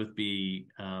can both be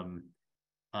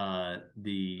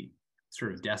the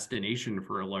sort of destination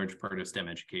for a large part of STEM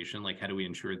education, like how do we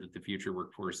ensure that the future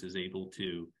workforce is able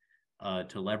to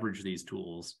leverage these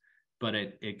tools, but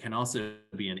it can also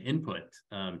be an input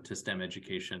to STEM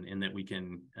education, in that we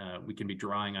can be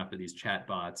drawing off of these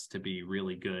chatbots to be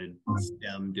really good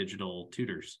STEM digital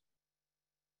tutors.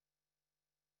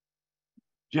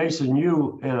 Jason,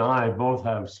 you and I both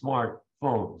have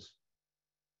smartphones.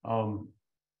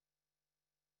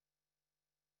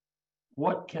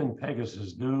 What can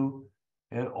Pegasus do,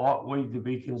 and ought we to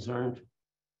be concerned?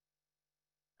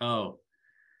 Oh,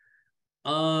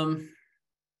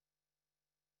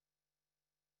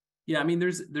 yeah, I mean,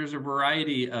 there's a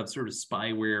variety of sort of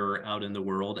spyware out in the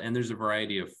world, and there's a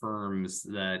variety of firms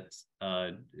that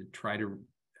try to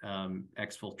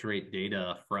exfiltrate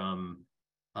data from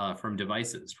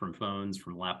devices, from phones,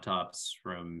 from laptops,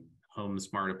 from home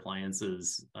smart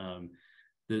appliances.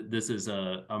 This is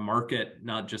a market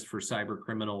not just for cyber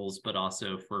criminals, but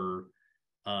also for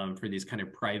these kind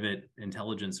of private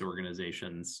intelligence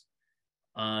organizations.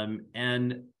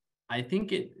 And I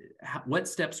think what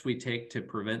steps we take to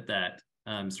prevent that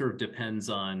sort of depends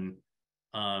on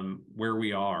where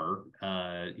we are,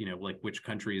 like which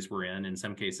countries we're in. In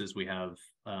some cases, we have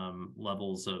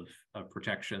levels of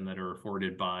protection that are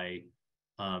afforded by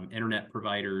internet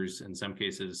providers. In some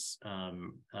cases,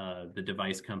 the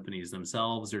device companies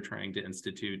themselves are trying to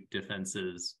institute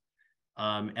defenses.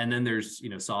 And then there's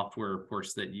software, of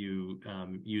course, that you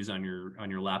use on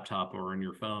your laptop or on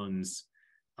your phones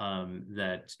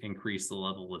that increase the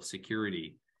level of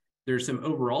security. There's some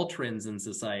overall trends in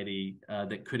society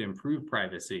that could improve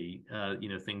privacy.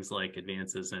 Things like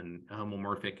advances in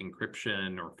homomorphic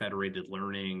encryption or federated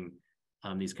learning,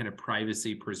 these kind of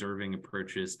privacy preserving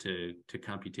approaches to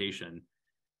computation.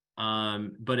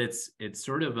 But it's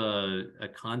sort of a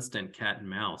constant cat and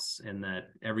mouse, in that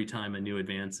every time a new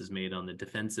advance is made on the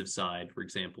defensive side, for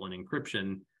example, in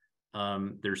encryption,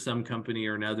 there's some company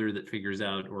or another that figures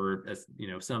out, or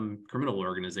some criminal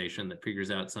organization that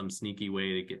figures out some sneaky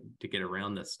way to get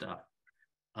around this stuff.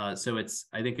 So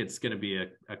I think it's going to be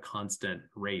a constant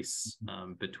race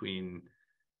between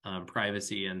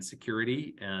privacy and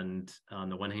security, and on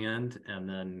the one hand, and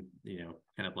then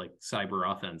kind of like cyber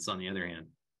offense on the other hand.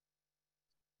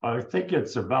 I think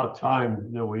it's about time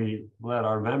that we let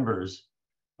our members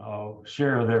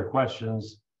share their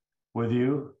questions with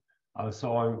you.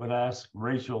 So I would ask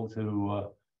Rachel to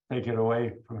take it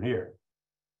away from here.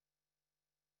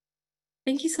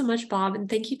 Thank you so much, Bob, and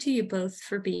thank you to you both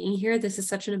for being here. This is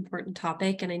such an important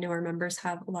topic, and I know our members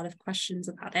have a lot of questions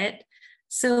about it.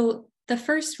 So the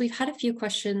first, we've had a few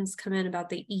questions come in about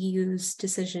the EU's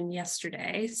decision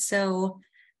yesterday. So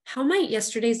how might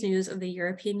yesterday's news of the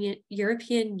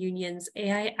European Union's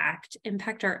AI Act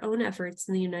impact our own efforts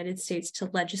in the United States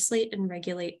to legislate and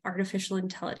regulate artificial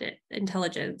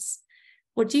intelligence?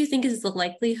 What do you think is the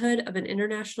likelihood of an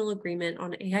international agreement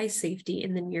on AI safety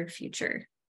in the near future?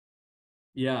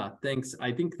 Yeah, thanks.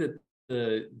 I think that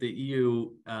the EU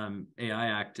AI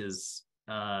Act is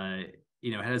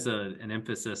has an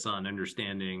emphasis on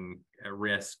understanding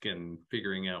risk and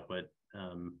figuring out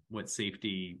what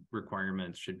safety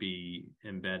requirements should be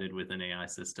embedded within AI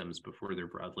systems before they're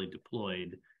broadly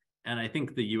deployed. And I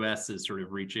think the US is sort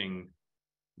of reaching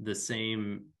the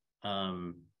same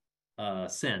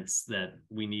sense that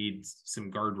we need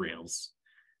some guardrails.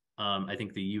 I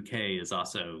think the UK is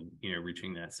also,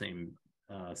 reaching that same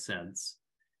sense.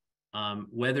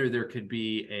 Whether there could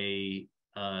be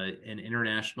an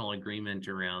international agreement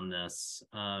around this,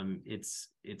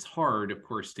 it's hard, of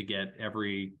course, to get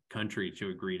every country to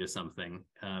agree to something.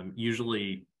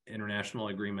 Usually, international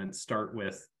agreements start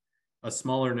with a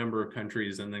smaller number of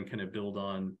countries and then kind of build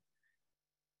on,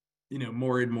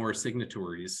 more and more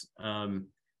signatories.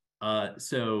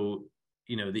 So,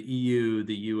 the EU,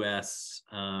 the US,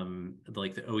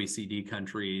 like the OECD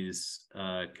countries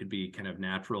could be kind of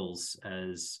naturals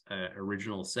as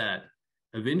original set.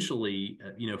 Eventually,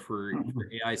 for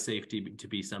AI safety to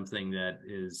be something that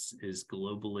is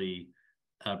globally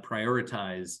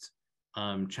prioritized,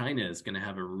 China is going to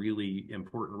have a really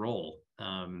important role.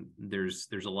 There's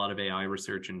a lot of AI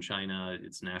research in China.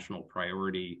 It's national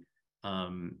priority.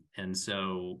 And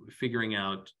so figuring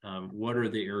out what are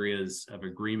the areas of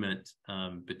agreement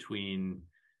between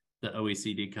the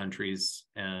OECD countries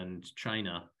and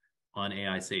China on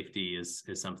AI safety is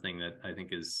something that I think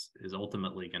is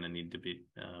ultimately going to need to be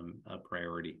a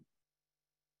priority.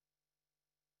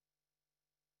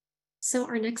 So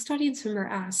our next audience member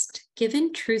asked,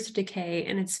 given truth decay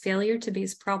and its failure to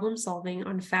base problem solving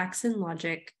on facts and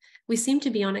logic, we seem to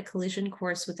be on a collision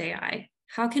course with AI.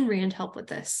 How can RAND help with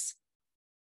this?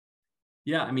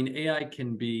 Yeah, I mean, AI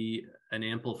can be an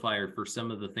amplifier for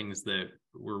some of the things that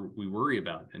we worry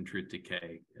about in truth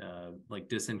decay, like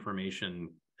disinformation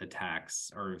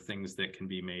attacks are things that can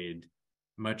be made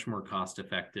much more cost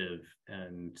effective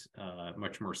and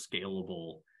much more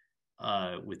scalable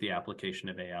with the application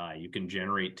of AI. You can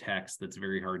generate text that's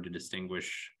very hard to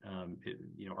distinguish,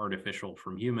 artificial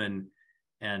from human,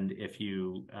 And if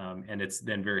you, and it's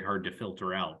then very hard to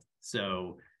filter out.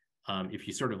 So if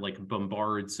you sort of like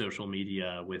bombard social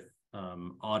media with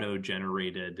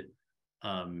auto-generated,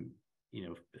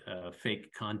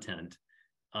 fake content,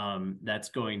 that's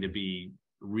going to be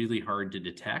really hard to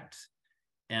detect.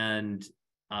 And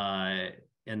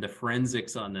the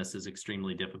forensics on this is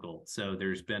extremely difficult. So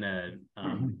there's been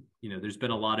there's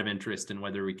been a lot of interest in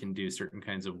whether we can do certain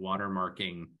kinds of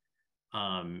watermarking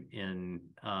in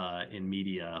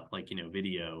media, like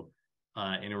video,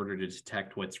 in order to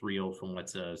detect what's real from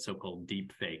what's a so-called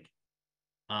deep fake.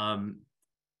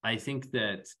 I think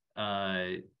that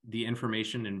the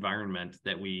information environment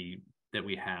that we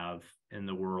have in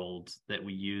the world that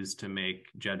we use to make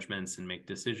judgments and make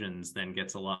decisions then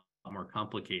gets a lot more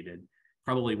complicated.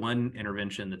 Probably one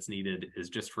intervention that's needed is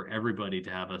just for everybody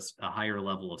to have a higher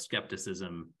level of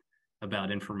skepticism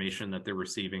about information that they're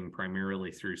receiving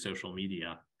primarily through social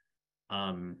media,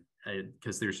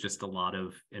 because there's just a lot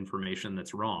of information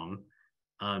that's wrong.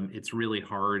 It's really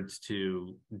hard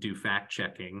to do fact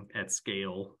checking at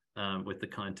scale with the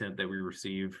content that we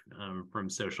receive from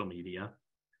social media.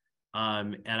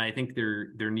 And I think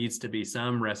there needs to be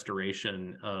some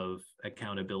restoration of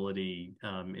accountability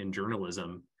in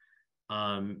journalism,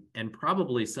 and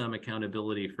probably some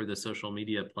accountability for the social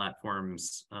media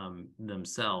platforms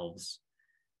themselves.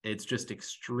 It's just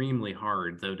extremely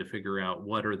hard, though, to figure out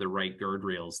what are the right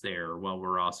guardrails there while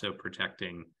we're also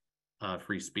protecting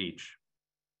free speech.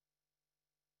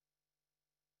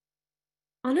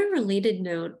 On a related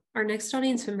note, our next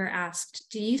audience member asked,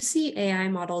 do you see AI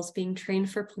models being trained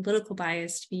for political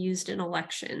bias to be used in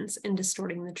elections and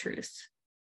distorting the truth?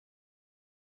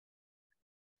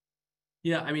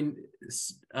 Yeah, I mean,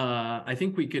 I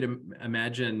think we could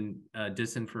imagine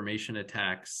disinformation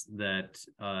attacks that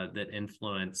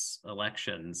influence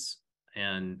elections,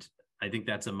 and I think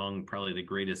that's among probably the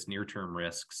greatest near-term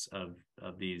risks of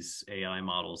these AI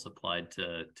models applied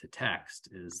to text,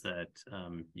 is that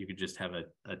you could just have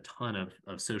a ton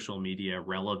of social media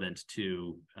relevant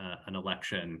to an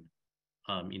election,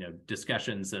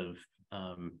 discussions of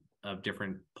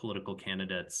different political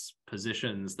candidates'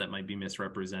 positions that might be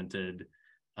misrepresented.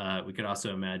 We could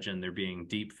also imagine there being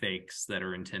deep fakes that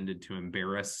are intended to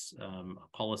embarrass a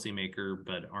policymaker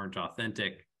but aren't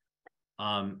authentic.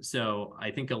 So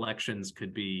I think elections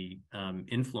could be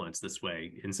influenced this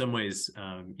way. In some ways,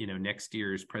 next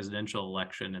year's presidential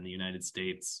election in the United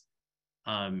States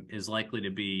is likely to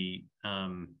be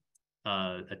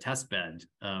a test bed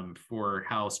for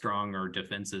how strong our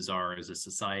defenses are as a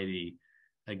society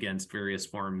against various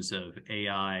forms of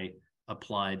AI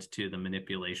applied to the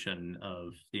manipulation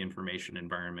of the information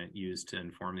environment used to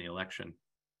inform the election.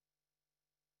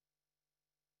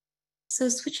 So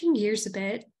switching gears a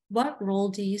bit, what role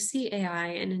do you see AI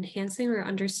in enhancing our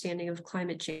understanding of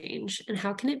climate change, and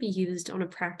how can it be used on a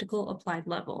practical applied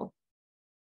level?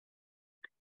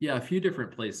 Yeah, a few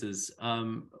different places.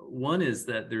 One is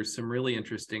that there's some really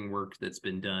interesting work that's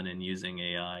been done in using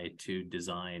AI to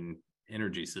design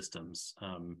energy systems.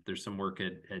 There's some work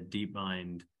at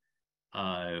DeepMind,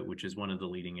 which is one of the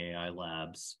leading AI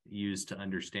labs, used to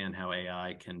understand how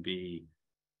AI can be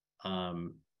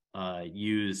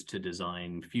used to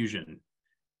design fusion,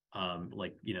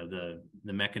 like the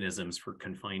mechanisms for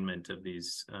confinement of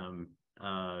these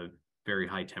very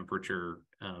high temperature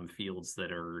fields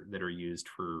that are used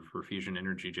for fusion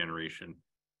energy generation.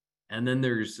 And then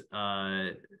there's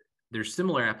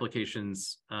similar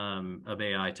applications of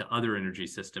AI to other energy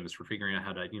systems for figuring out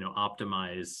how to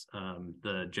optimize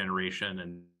the generation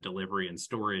and delivery and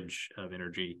storage of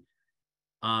energy.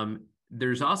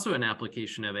 There's also an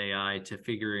application of AI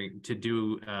to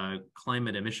do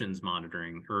climate emissions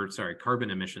monitoring, carbon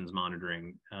emissions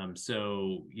monitoring.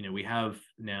 So we have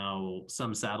now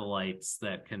some satellites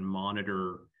that can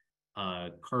monitor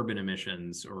carbon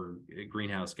emissions or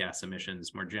greenhouse gas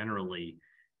emissions more generally.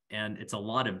 And it's a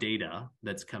lot of data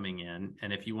that's coming in.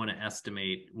 And if you want to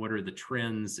estimate what are the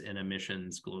trends in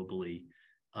emissions globally,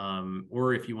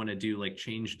 or if you want to do like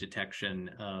change detection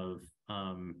of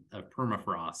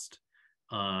permafrost,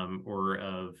 or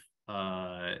of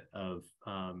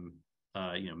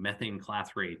methane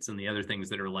cloth rates and the other things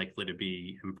that are likely to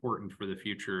be important for the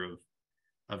future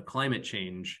of climate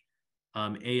change,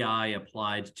 AI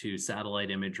applied to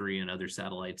satellite imagery and other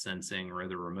satellite sensing or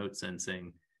other remote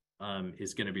sensing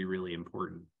is going to be really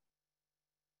important.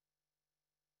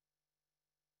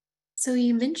 So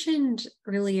you mentioned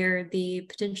earlier the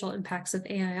potential impacts of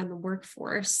AI on the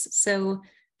workforce. So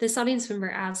this audience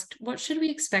member asked, what should we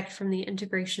expect from the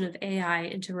integration of AI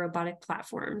into robotic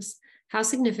platforms? How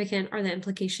significant are the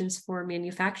implications for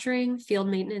manufacturing, field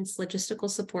maintenance, logistical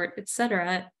support, et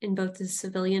cetera, in both the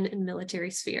civilian and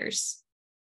military spheres?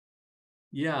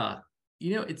 Yeah,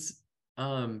 you know,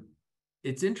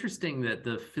 it's interesting that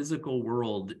the physical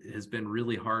world has been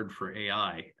really hard for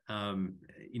AI.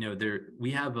 You know,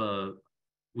 we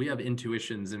have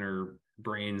intuitions in our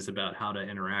brains about how to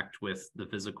interact with the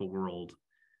physical world.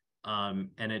 And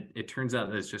it turns out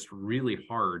that it's just really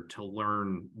hard to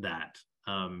learn that.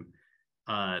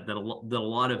 That a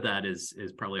lot of that is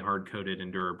probably hard coded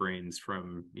into our brains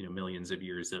from, you know, millions of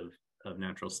years of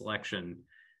natural selection.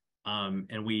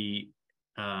 And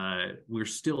we're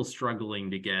still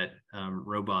struggling to get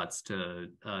robots to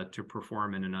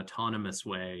perform in an autonomous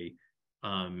way,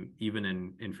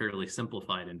 even in fairly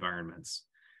simplified environments.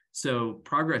 So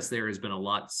progress there has been a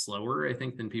lot slower, I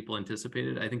think, than people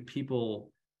anticipated. I think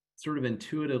people sort of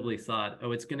intuitively thought,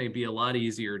 oh, it's going to be a lot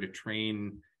easier to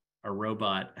train a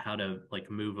robot how to like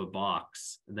move a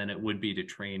box than it would be to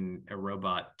train a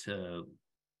robot to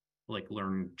like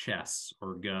learn chess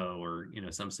or Go or, you know,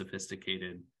 some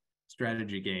sophisticated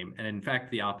strategy game. And in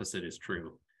fact, the opposite is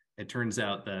true. It turns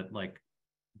out that like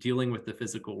dealing with the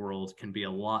physical world can be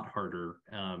a lot harder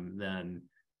than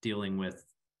dealing with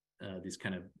these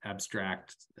kind of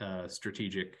abstract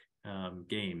strategic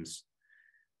games.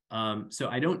 So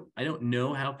I don't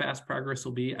know how fast progress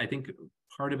will be. I think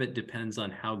part of it depends on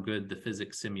how good the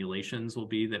physics simulations will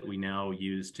be that we now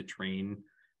use to train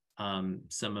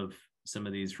some of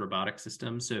these robotic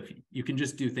systems. So if you can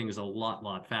just do things a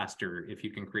lot faster, if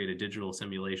you can create a digital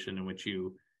simulation in which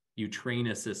you train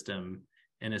a system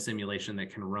in a simulation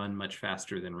that can run much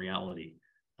faster than reality.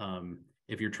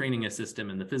 If you're training a system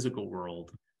in the physical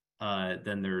world,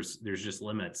 then there's just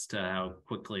limits to how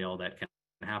quickly all that can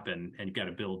happen, and you've got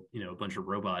to build, you know, a bunch of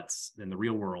robots in the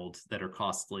real world that are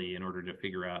costly in order to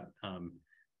figure out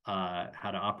how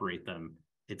to operate them.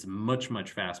 It's much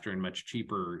faster and much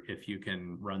cheaper if you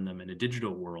can run them in a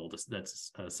digital world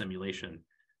that's a simulation.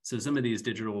 So some of these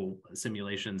digital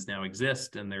simulations now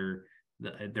exist, and they're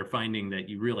finding that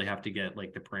you really have to get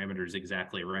like the parameters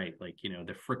exactly right. Like, you know,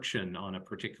 the friction on a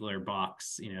particular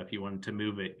box, you know, if you wanted to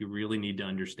move it, you really need to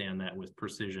understand that with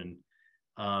precision.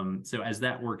 So as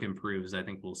that work improves, I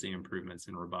think we'll see improvements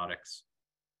in robotics.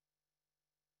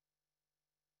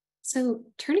 So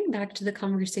turning back to the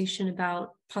conversation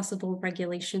about possible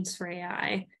regulations for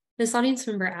AI, this audience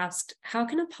member asked, how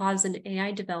can a pause in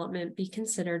AI development be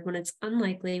considered when it's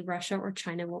unlikely Russia or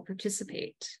China will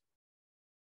participate?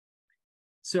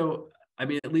 So, I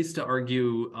mean, at least to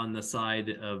argue on the side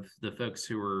of the folks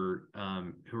who are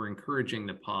encouraging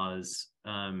the pause,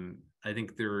 I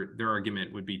think their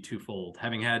argument would be twofold.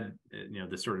 Having had, you know,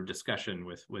 this sort of discussion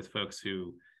with folks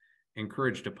who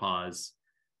encouraged a pause,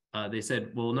 they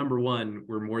said, well, number one,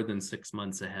 we're more than 6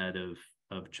 months ahead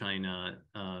of China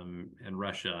and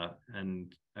Russia,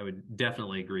 and I would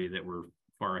definitely agree that we're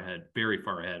far ahead, very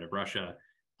far ahead of Russia.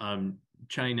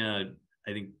 China,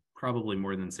 I think, probably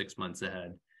more than 6 months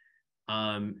ahead.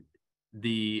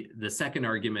 The second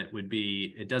argument would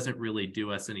be it doesn't really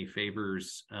do us any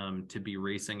favors to be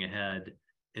racing ahead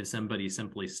if somebody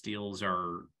simply steals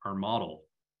our model.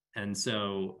 And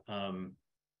so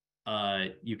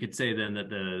you could say then that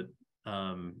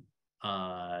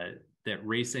that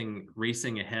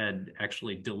racing ahead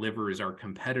actually delivers our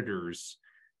competitors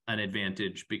an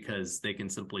advantage because they can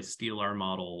simply steal our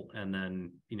model and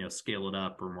then, you know, scale it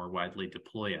up or more widely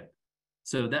deploy it.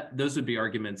 So those would be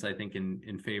arguments, I think,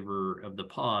 in favor of the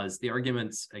pause. The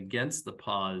arguments against the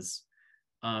pause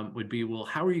would be, well,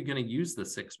 how are you going to use the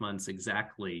 6 months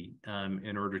exactly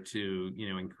in order to, you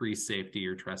know, increase safety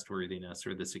or trustworthiness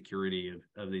or the security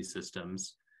of these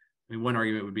systems? I mean, one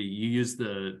argument would be you use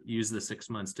the 6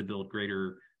 months to build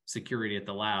greater security at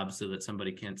the lab so that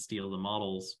somebody can't steal the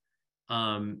models.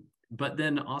 But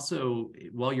then also,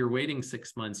 while you're waiting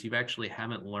 6 months, you actually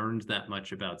haven't learned that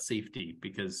much about safety,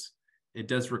 because it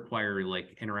does require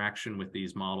like interaction with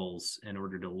these models in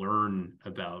order to learn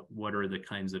about what are the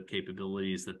kinds of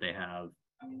capabilities that they have,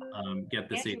 get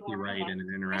the safety right in an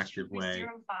interactive way.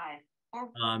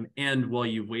 And while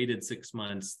you've waited 6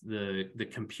 months, the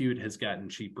compute has gotten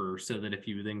cheaper, so that if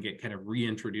you then get kind of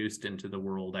reintroduced into the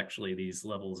world, actually these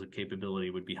levels of capability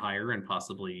would be higher and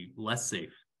possibly less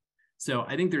safe. So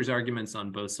I think there's arguments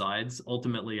on both sides.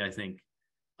 Ultimately, I think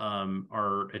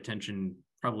our attention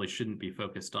probably shouldn't be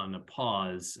focused on a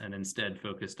pause and instead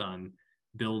focused on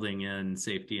building in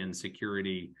safety and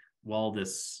security while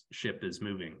this ship is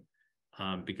moving,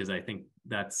 because I think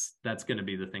that's going to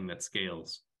be the thing that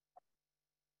scales.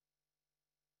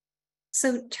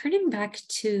 So turning back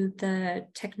to the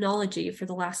technology for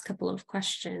the last couple of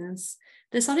questions,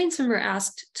 this audience member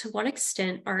asked, to what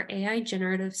extent are AI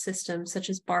generative systems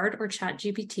such as Bard or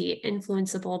ChatGPT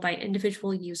influenceable by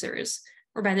individual users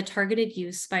or by the targeted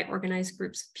use by organized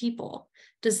groups of people?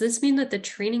 Does this mean that the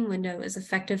training window is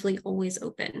effectively always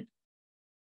open?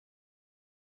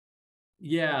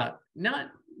 Yeah,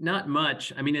 not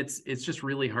much. I mean, it's just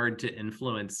really hard to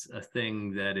influence a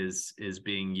thing that is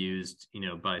being used,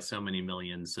 by so many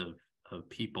millions of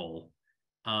people.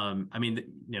 I mean,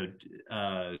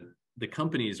 the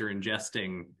companies are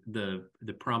ingesting the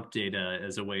prompt data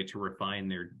as a way to refine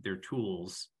their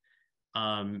tools,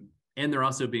 and they're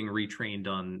also being retrained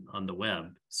on the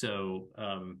web. So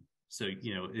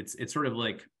it's sort of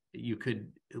like you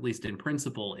could, at least in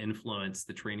principle, influence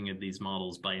the training of these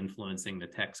models by influencing the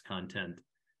text content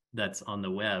that's on the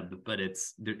web, but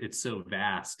it's so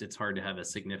vast, it's hard to have a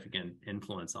significant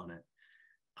influence on it.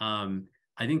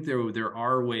 I think there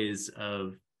are ways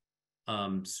of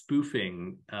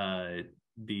spoofing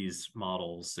these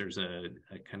models. There's a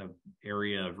kind of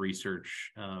area of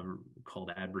research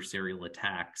called adversarial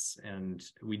attacks, and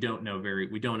we don't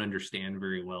understand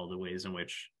very well the ways in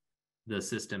which the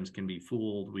systems can be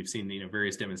fooled. We've seen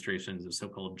various demonstrations of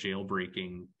so-called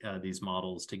jailbreaking these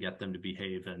models to get them to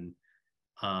behave in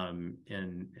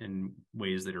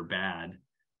ways that are bad,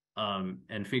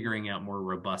 and figuring out more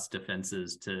robust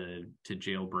defenses to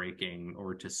jailbreaking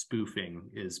or to spoofing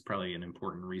is probably an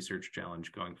important research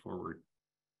challenge going forward.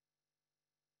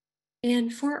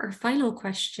 And for our final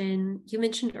question, you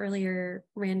mentioned earlier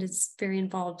RAND is very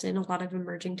involved in a lot of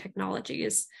emerging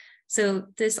technologies. So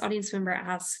this audience member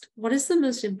asked, what is the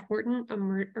most important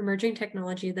emerging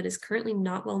technology that is currently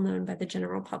not well known by the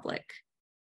general public?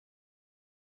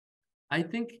 I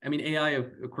mean, AI,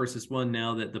 of course, is one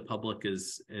now that the public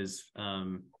is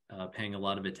paying a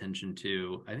lot of attention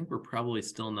to. I think we're probably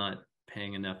still not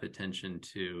paying enough attention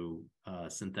to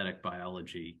synthetic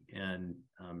biology, and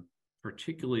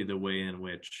particularly the way in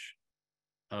which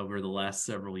over the last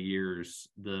several years,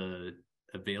 the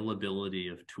availability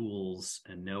of tools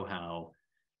and know-how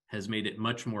has made it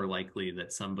much more likely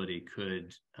that somebody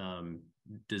could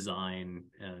design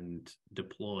and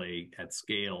deploy at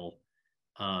scale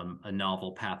a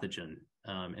novel pathogen,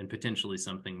 and potentially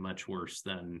something much worse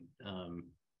than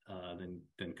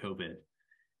COVID.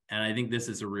 And I think this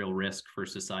is a real risk for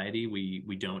society.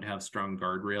 We don't have strong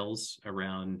guardrails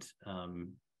around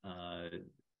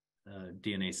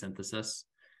DNA synthesis,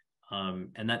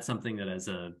 and that's something that as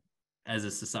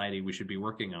a society we should be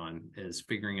working on, is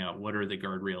figuring out what are the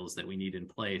guardrails that we need in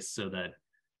place so that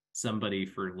somebody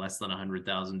for less than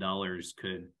 $100,000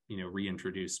 could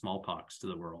reintroduce smallpox to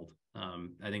the world.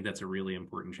 I think that's a really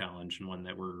important challenge, and one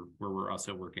that we're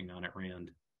also working on at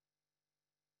RAND.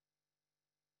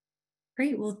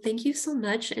 Great. Well, thank you so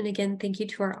much. And again, thank you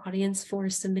to our audience for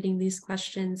submitting these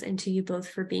questions, and to you both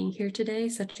for being here today.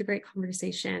 Such a great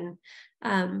conversation.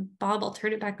 Bob, I'll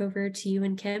turn it back over to you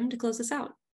and Kim to close us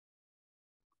out.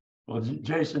 Well,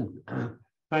 Jason,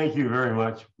 thank you very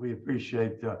much. We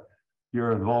appreciate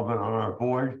your involvement on our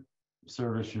board, the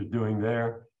service you're doing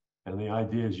there, and the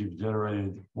ideas you've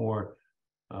generated for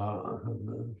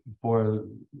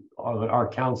our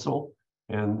council,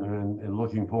 and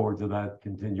looking forward to that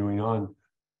continuing on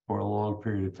for a long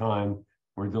period of time.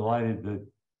 We're delighted that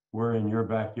we're in your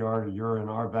backyard, you're in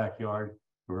our backyard.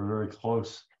 We're very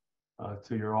close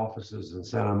to your offices in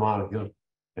Santa Monica,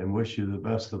 and wish you the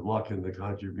best of luck in the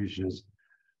contributions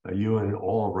you and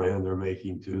all RAND are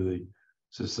making to the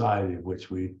society in which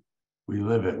we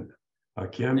live in.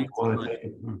 Kim, you want to take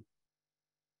it?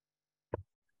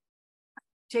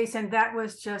 Jason, that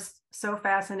was just so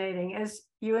fascinating. As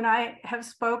you and I have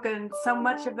spoken, so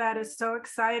much of that is so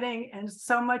exciting, and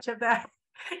so much of that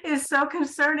is so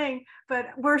concerning. But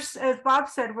as Bob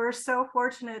said, we're so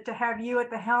fortunate to have you at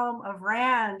the helm of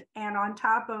RAND, and on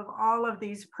top of all of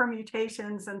these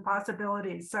permutations and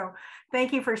possibilities. So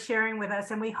thank you for sharing with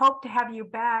us. And we hope to have you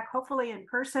back, hopefully in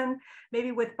person,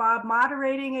 maybe with Bob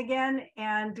moderating again,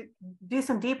 and do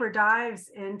some deeper dives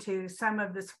into some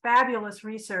of this fabulous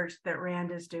research that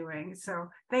RAND is doing. So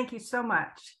thank you so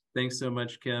much. Thanks so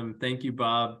much, Kim. Thank you,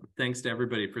 Bob. Thanks to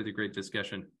everybody for the great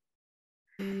discussion.